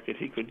meat in the market,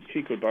 he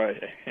could buy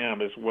a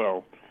ham as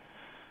well.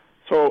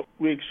 So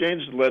we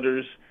exchanged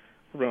letters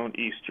around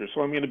Easter.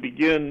 So I'm going to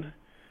begin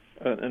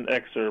an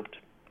excerpt,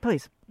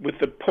 please, with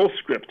the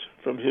postscript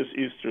from his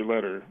Easter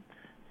letter.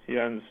 He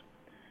ends,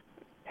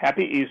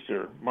 "Happy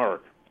Easter,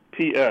 Mark.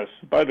 P.S.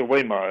 By the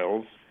way,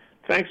 Miles,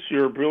 thanks to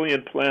your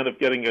brilliant plan of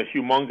getting a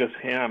humongous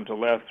ham to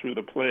last through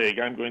the plague,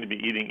 I'm going to be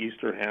eating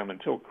Easter ham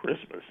until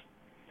Christmas."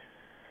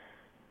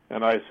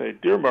 And I say,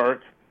 "Dear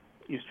Mark,"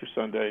 Easter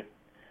Sunday,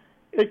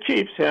 "it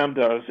keeps, ham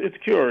does. It's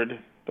cured,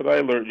 but I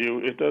alert you,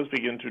 it does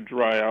begin to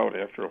dry out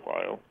after a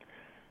while.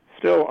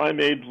 Still, I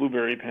made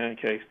blueberry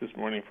pancakes this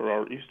morning for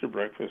our Easter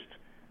breakfast,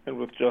 and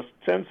with just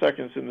 10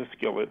 seconds in the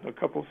skillet, a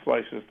couple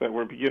slices that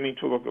were beginning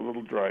to look a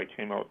little dry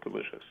came out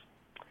delicious."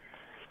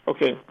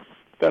 Okay,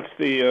 that's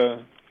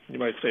the, you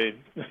might say,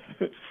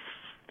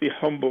 the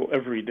humble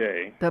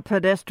everyday. The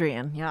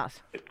pedestrian,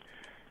 yes.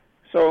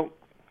 So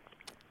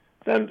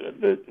then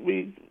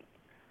we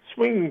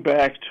swing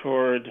back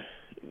toward,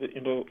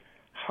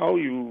 how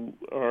you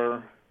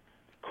are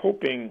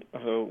coping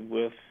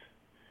with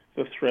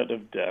the threat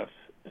of death,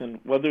 and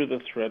whether the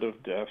threat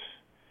of death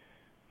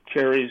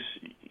carries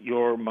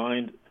your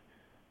mind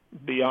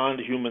beyond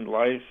human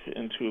life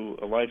into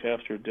a life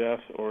after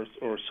death, or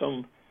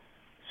some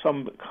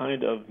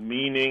kind of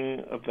meaning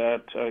of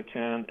that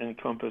can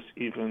encompass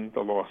even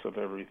the loss of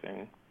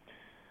everything.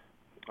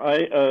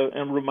 I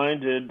am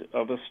reminded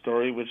of a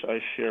story which I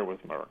share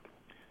with Mark.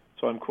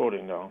 So I'm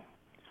quoting now.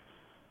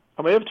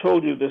 "I may have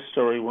told you this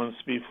story once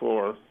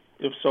before.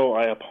 If so,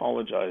 I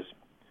apologize.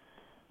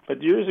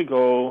 But years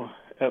ago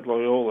at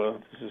Loyola,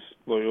 this is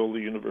Loyola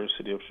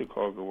University of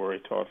Chicago, where I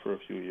taught for a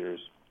few years,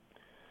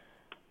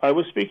 I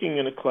was speaking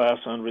in a class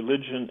on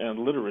religion and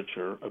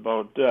literature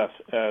about death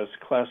as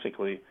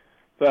classically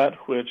that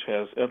which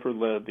has ever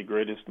led the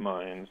greatest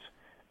minds,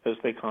 as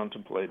they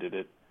contemplated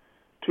it,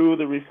 to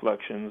the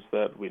reflections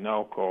that we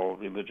now call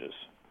religious.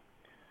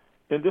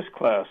 In this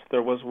class,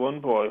 there was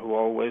one boy who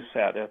always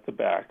sat at the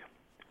back,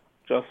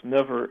 just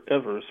never,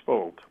 ever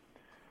spoke,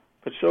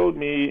 but showed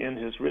me in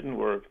his written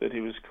work that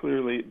he was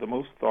clearly the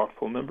most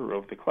thoughtful member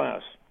of the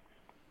class.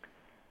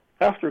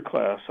 After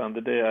class, on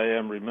the day I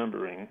am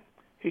remembering,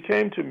 he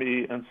came to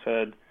me and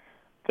said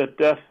that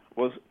death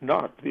was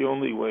not the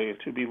only way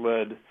to be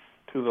led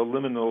to the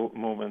liminal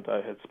moment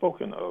I had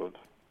spoken of.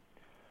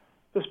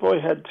 This boy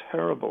had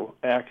terrible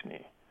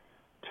acne,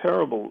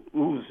 terrible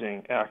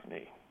oozing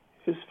acne.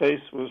 His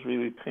face was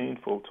really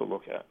painful to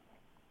look at.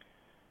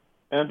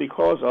 And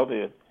because of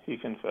it, he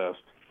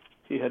confessed,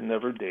 he had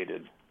never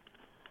dated,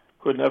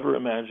 could never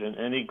imagine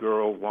any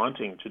girl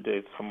wanting to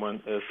date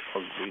someone as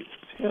ugly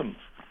as him.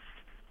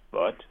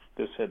 But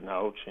this had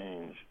now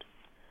changed.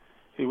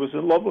 He was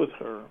in love with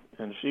her,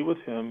 and she with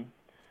him,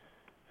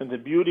 and the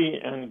beauty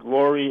and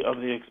glory of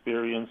the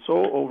experience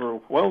so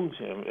overwhelmed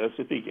him as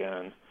it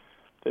began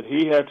that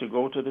he had to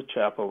go to the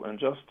chapel and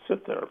just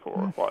sit there for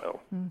a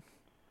while.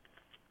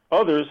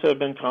 Others have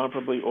been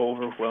comparably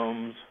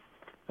overwhelmed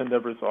and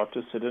never thought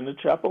to sit in a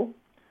chapel,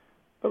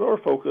 but our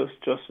focus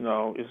just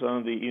now is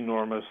on the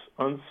enormous,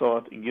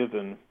 unsought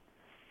given,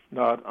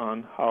 not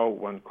on how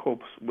one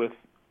copes with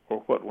or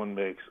what one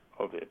makes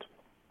of it.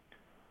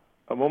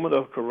 A moment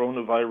of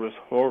coronavirus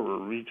horror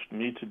reached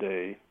me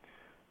today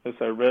as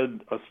I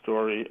read a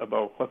story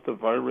about what the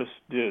virus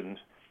did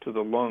to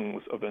the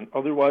lungs of an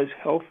otherwise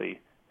healthy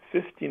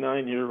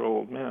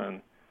 59-year-old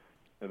man.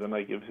 And then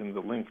I give him the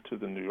link to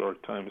the New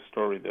York Times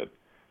story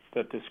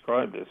that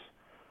described this.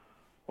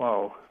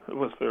 Wow, it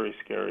was very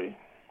scary.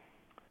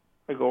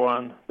 I go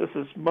on, this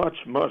is much,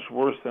 much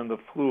worse than the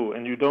flu,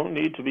 and you don't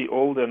need to be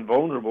old and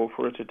vulnerable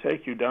for it to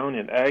take you down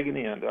in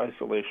agony and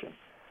isolation.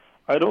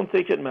 I don't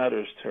think it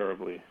matters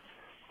terribly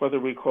whether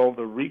we call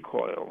the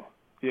recoil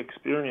the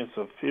experience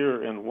of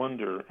fear and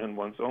wonder in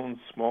one's own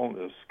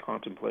smallness,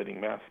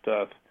 contemplating mass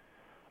death,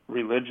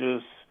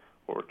 religious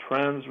or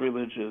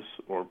trans-religious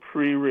or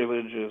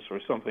pre-religious or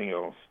something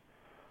else.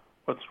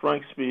 What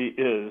strikes me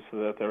is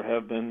that there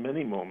have been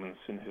many moments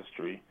in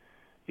history,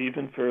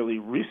 even fairly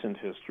recent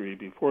history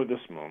before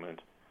this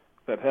moment,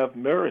 that have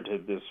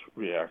merited this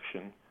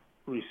reaction,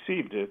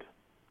 received it,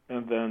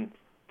 and then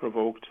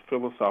provoked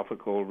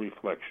philosophical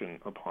reflection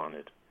upon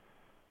it.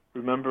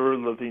 Remember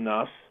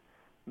Levinas,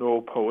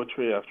 No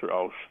Poetry After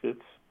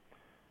Auschwitz?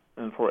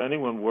 And for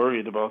anyone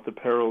worried about the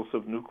perils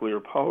of nuclear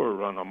power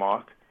run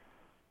amok,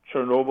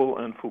 Chernobyl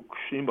and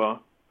Fukushima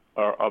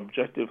are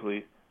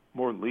objectively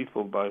more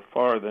lethal by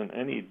far than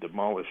any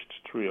demolished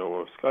trio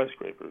of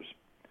skyscrapers.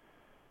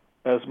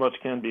 As much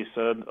can be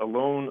said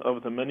alone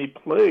of the many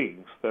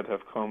plagues that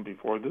have come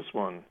before this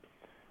one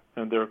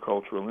and their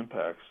cultural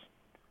impacts.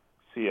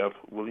 C.F.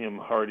 William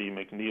Hardy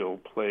McNeill,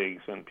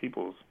 Plagues and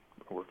Peoples,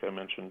 a work I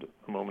mentioned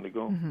a moment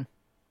ago. Mm-hmm.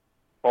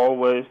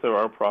 Always there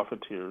are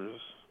profiteers,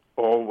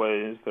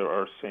 always there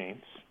are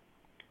saints.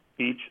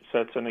 Each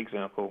sets an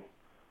example,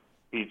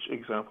 each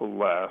example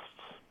lasts,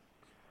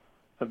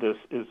 and this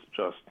is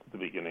just the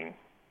beginning.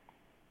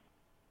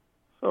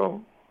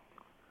 So,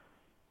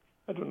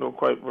 I don't know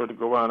quite where to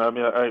go on. I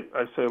mean,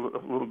 I say a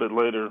little bit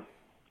later.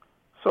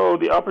 So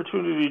the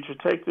opportunity to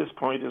take this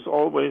point is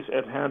always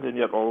at hand and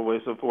yet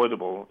always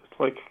avoidable. It's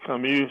like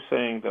Camus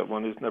saying that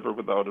one is never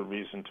without a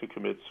reason to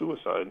commit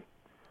suicide.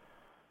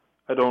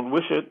 I don't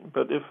wish it,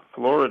 but if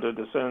Florida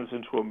descends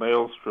into a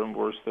maelstrom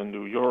worse than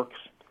New York's,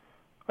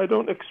 I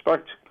don't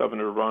expect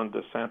Governor Ron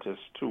DeSantis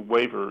to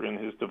waver in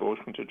his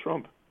devotion to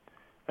Trump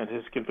and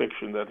his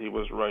conviction that he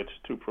was right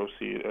to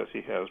proceed as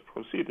he has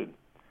proceeded.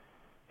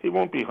 He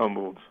won't be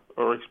humbled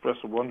or express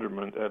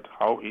wonderment at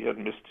how he had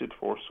missed it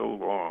for so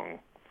long.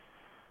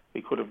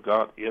 He could have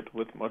got it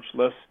with much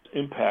less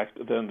impact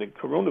than the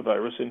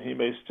coronavirus, and he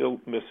may still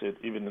miss it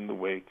even in the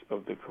wake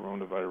of the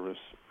coronavirus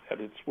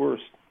at its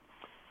worst.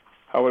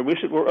 How I wish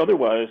it were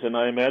otherwise, and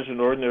I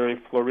imagine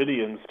ordinary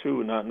Floridians,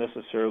 too, not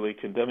necessarily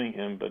condemning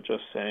him, but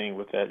just saying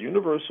with that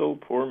universal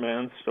poor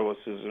man's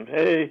stoicism,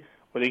 hey,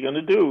 what are you going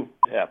to do?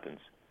 It happens.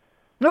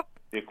 Nope.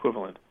 The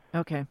equivalent.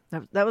 Okay.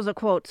 That was a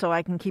quote, so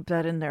I can keep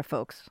that in there,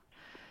 folks.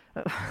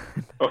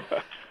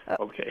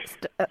 Okay.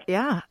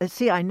 Yeah.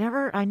 See, I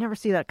never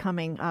see that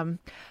coming.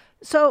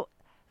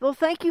 Well,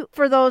 thank you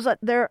for those.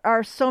 There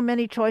are so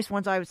many choice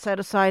ones I would set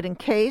aside in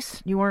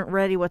case you weren't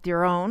ready with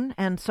your own.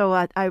 And so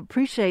I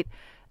appreciate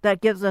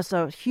that. Gives us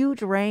a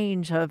huge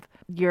range of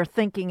your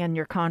thinking and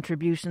your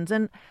contributions.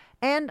 And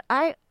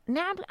I'm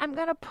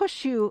going to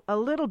push you a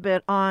little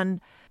bit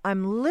on,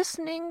 I'm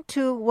listening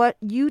to what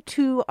you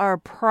two are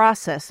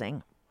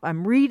processing.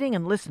 I'm reading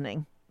and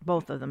listening,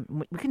 both of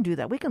them. We can do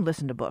that. We can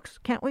listen to books,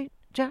 can't we,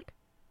 Jack?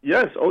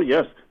 Yes. Oh,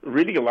 yes.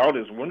 Reading aloud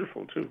is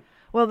wonderful, too.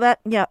 Well,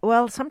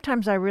 Well,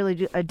 sometimes I really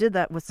do. I did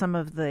that with some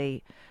of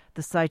the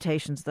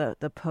citations,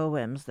 the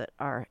poems that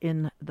are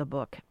in the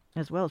book,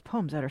 as well as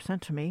poems that are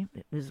sent to me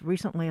as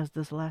recently as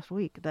this last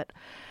week. But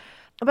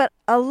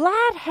a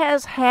lot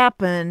has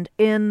happened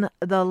in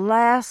the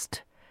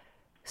last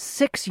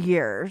 6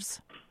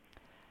 years,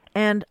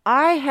 and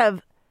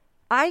I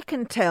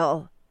can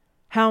tell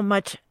how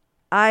much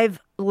I've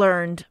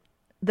learned,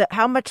 that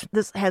how much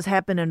this has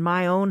happened in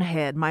my own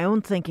head, my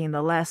own thinking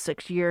the last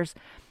 6 years.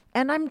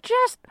 And I'm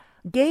just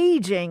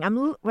gauging,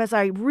 as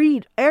I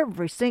read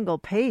every single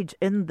page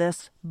in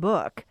this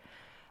book,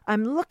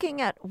 I'm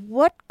looking at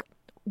what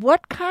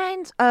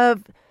kinds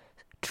of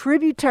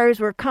tributaries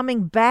were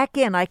coming back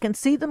in. I can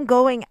see them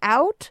going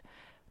out,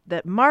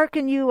 that Mark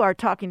and you are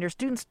talking to your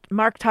students.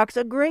 Mark talks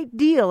a great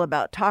deal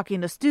about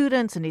talking to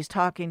students, and he's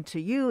talking to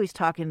you, he's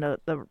talking to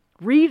the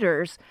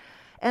readers.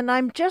 And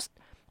I'm just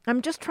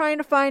trying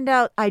to find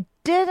out. I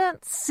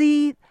didn't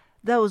see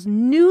those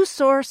new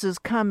sources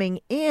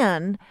coming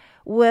in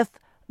with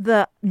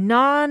the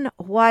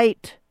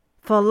non-white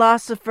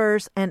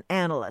philosophers and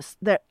analysts.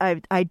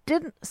 I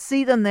didn't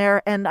see them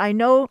there, and I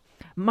know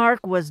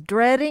Mark was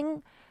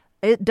dread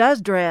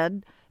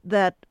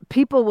that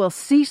people will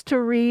cease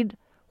to read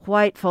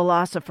white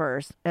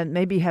philosophers and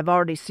maybe have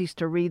already ceased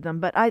to read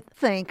them. But I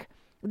think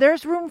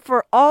there's room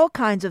for all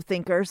kinds of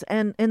thinkers,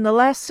 and in the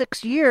last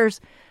 6 years,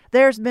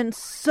 there's been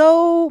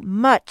so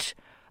much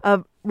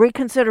of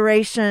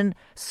reconsideration,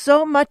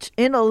 so much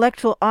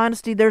intellectual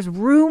honesty. There's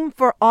room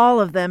for all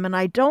of them, and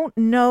I don't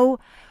know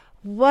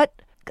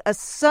what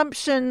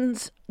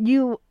assumptions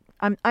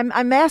I'm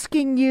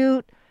asking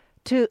you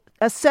to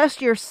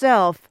assess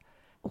yourself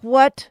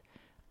what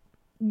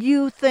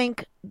you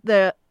think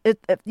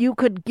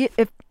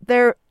if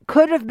there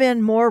could have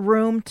been more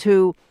room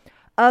to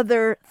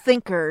other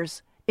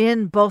thinkers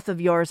in both of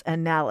yours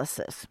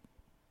analysis.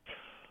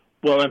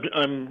 Well,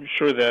 I'm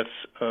sure that's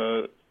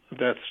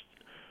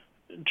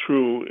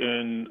true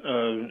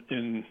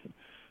in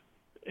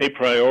a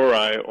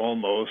priori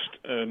almost.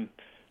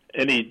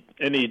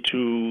 Any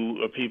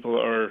two people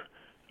are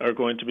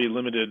going to be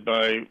limited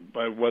by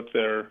what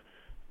their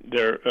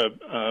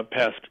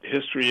past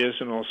history is,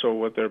 and also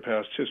what their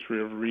past history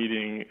of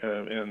reading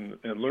and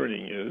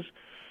learning is.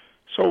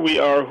 So we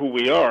are who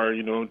we are,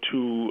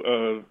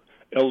 two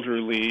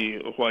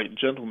elderly white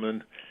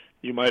gentlemen.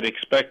 You might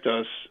expect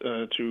us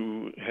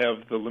to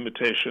have the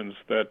limitations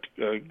that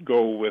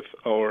go with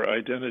our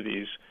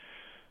identities.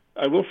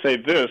 I will say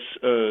this,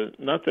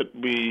 not that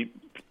we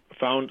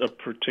found a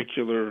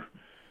particular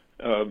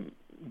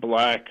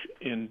black,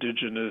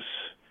 indigenous,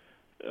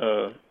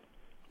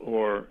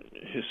 or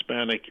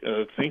Hispanic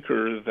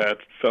thinker that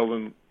fell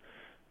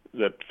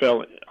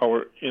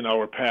in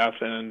our path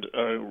and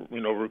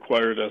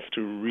required us to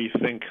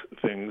rethink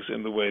things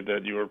in the way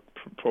that you're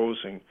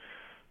proposing.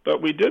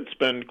 But we did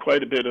spend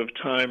quite a bit of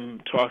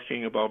time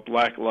talking about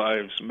Black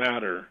Lives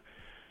Matter,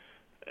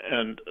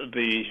 and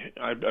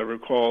I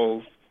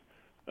recall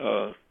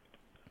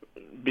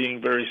being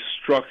very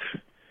struck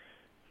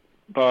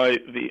by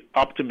the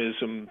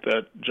optimism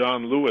that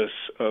John Lewis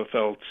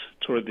felt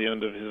toward the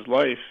end of his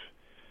life,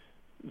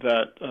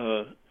 that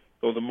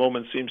though the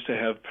moment seems to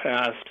have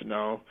passed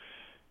now,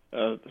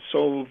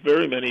 so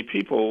very many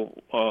people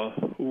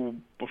who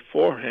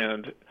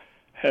beforehand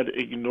had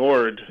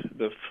ignored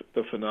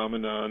the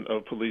phenomenon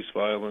of police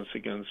violence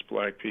against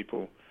black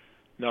people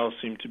now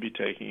seem to be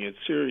taking it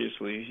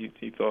seriously.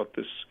 He thought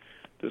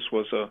this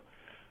was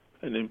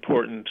an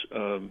important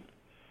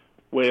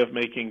way of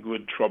making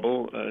good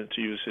trouble,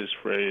 to use his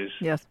phrase.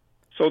 Yes.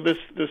 So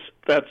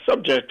that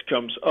subject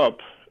comes up,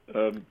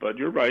 but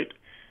you're right.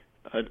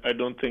 I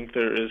don't think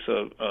there is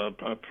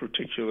a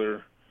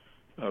particular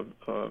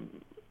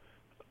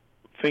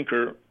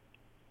thinker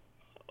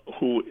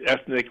who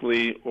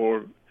ethnically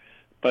or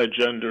by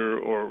gender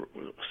or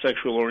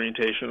sexual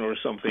orientation or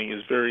something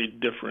is very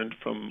different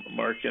from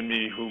Mark and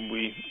me, whom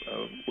we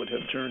would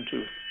have turned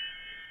to.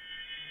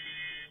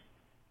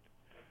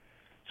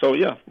 So,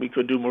 yeah, we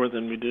could do more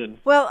than we did.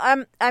 Well,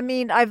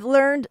 I've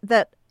learned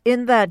that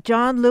in that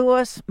John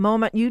Lewis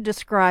moment you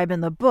describe in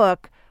the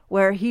book,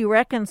 where he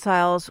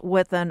reconciles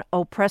with an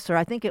oppressor,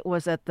 I think it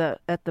was at the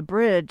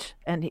bridge,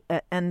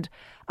 and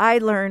I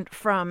learned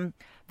from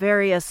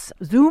various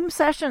Zoom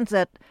sessions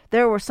that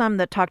there were some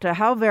that talked about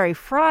how very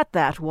fraught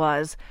that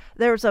was.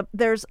 There's a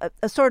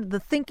sort of the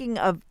thinking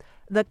of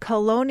the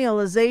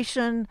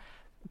colonialization.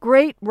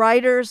 Great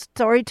writers,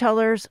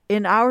 storytellers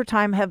in our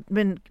time have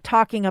been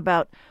talking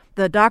about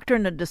the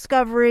doctrine of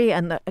discovery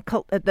and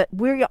that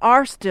we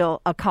are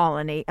still a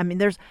colony. I mean,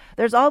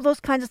 there's all those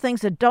kinds of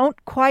things that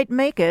don't quite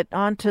make it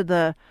onto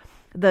the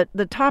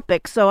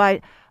topic. So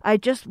I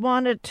just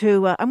wanted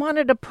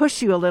to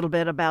push you a little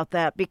bit about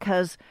that,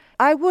 because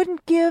I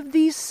wouldn't give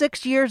these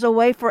 6 years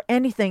away for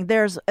anything.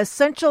 There's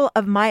essential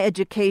of my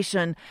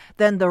education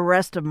than the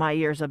rest of my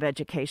years of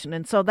education,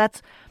 and so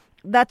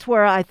that's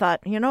where I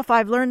thought, if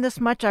I've learned this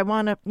much, I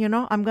want to,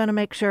 I'm going to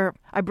make sure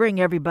I bring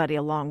everybody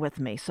along with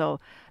me. So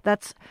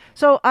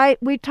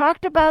we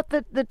talked about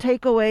the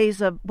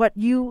takeaways of what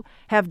you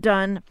have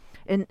done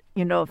and,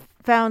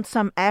 found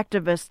some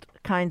activist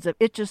kinds of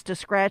itches to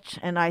scratch.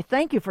 And I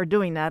thank you for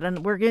doing that.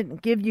 And we're going to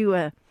give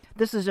you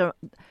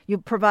you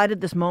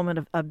provided this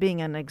moment of being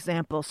an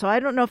example. So I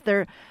don't know if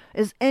there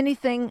is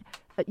anything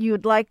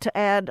you'd like to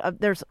add.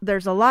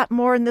 There's a lot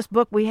more in this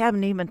book we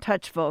haven't even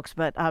touched, folks,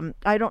 but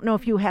I don't know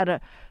if you had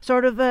a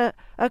sort of a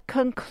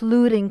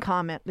concluding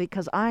comment,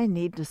 because I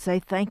need to say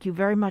thank you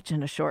very much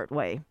in a short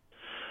way.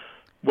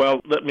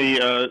 Well, let me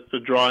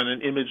draw on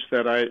an image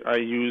that I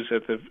use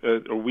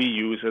or we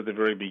use at the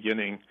very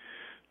beginning.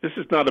 This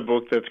is not a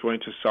book that's going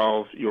to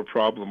solve your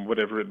problem,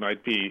 whatever it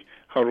might be,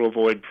 how to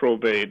avoid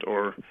probate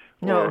or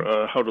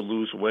how to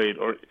lose weight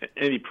or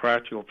any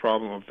practical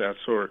problem of that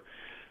sort.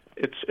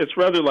 It's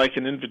rather like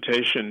an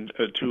invitation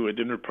to a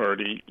dinner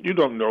party. You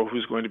don't know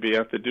who's going to be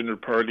at the dinner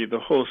party. The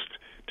host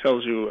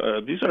tells you,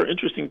 these are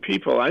interesting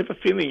people. I have a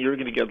feeling you're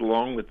going to get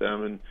along with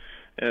them,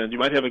 and you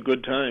might have a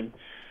good time.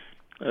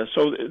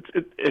 So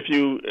if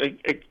you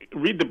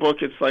read the book,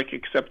 it's like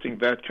accepting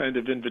that kind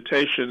of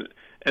invitation.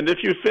 And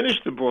if you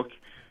finish the book,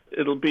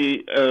 it'll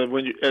be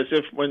when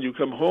you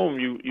come home,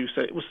 you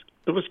say, it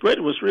was great,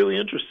 it was really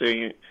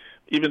interesting,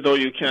 even though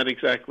you can't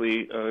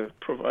exactly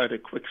provide a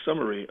quick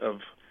summary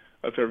of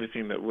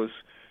everything that was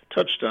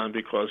touched on,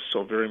 because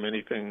so very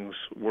many things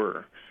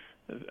were.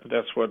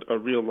 That's what a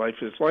real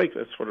life is like.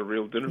 That's what a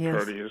real dinner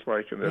party is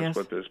like, and that's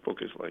what this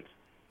book is like.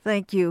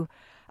 Thank you.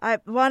 I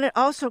want to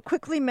also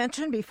quickly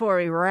mention before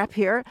we wrap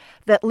here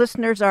that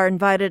listeners are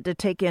invited to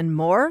take in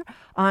more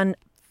on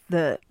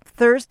the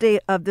Thursday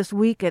of this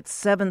week at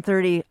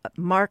 7:30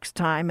 Mark's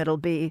time. It'll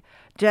be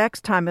Jack's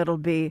time. It'll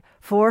be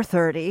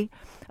 4:30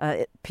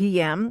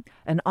 p.m.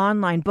 An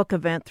online book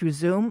event through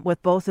Zoom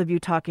with both of you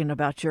talking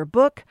about your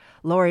book.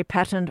 Lori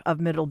Patton of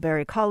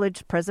Middlebury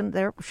College, present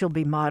there, she'll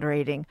be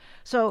moderating.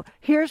 So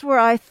here's where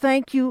I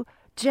thank you,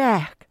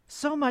 Jack,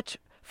 so much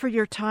for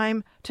your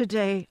time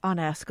today on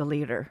Ask a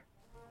Leader.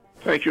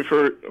 Thank you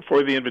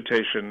for the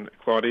invitation,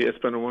 Claudia. It's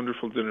been a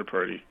wonderful dinner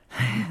party.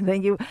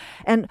 Thank you.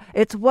 And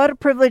it's what a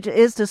privilege it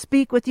is to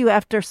speak with you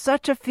after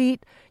such a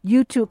feat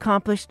you two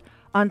accomplished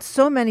on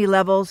so many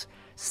levels.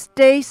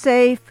 Stay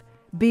safe,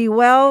 be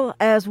well,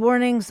 as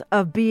warnings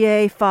of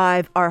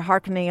BA5 are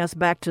hearkening us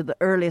back to the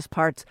earliest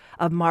parts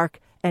of Mark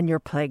and your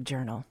plague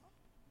journal.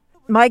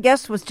 My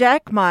guest was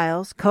Jack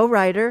Miles,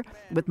 co-writer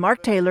with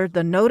Mark Taylor,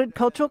 the noted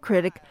cultural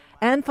critic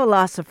and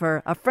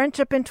philosopher of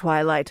Friendship in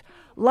Twilight,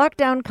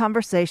 Lockdown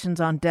Conversations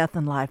on Death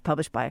and Life,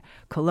 published by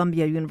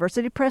Columbia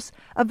University Press,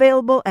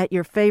 available at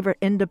your favorite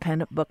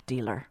independent book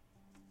dealer.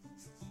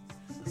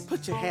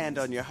 Put your hand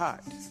on your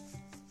heart.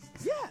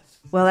 Yes.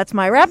 Well, that's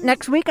my wrap.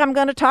 Next week, I'm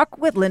going to talk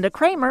with Linda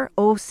Kramer,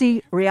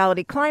 OC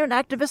reality climate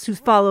activist who's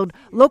followed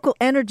local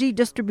energy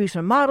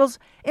distribution models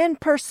in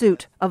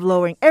pursuit of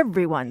lowering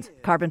everyone's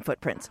carbon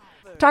footprints.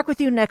 Talk with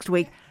you next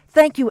week.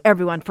 Thank you,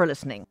 everyone, for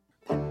listening.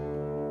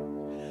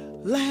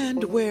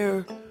 Land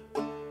where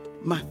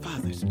my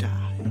fathers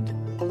died.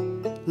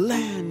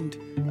 Land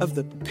of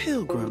the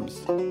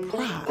Pilgrims'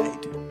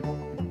 pride.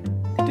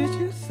 Did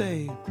you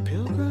say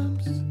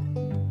pilgrims?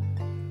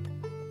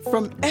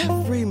 From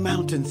every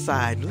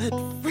mountainside, let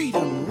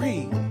freedom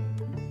ring.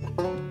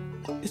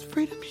 Is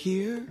freedom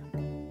here?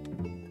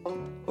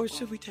 Or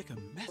should we take a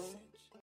message?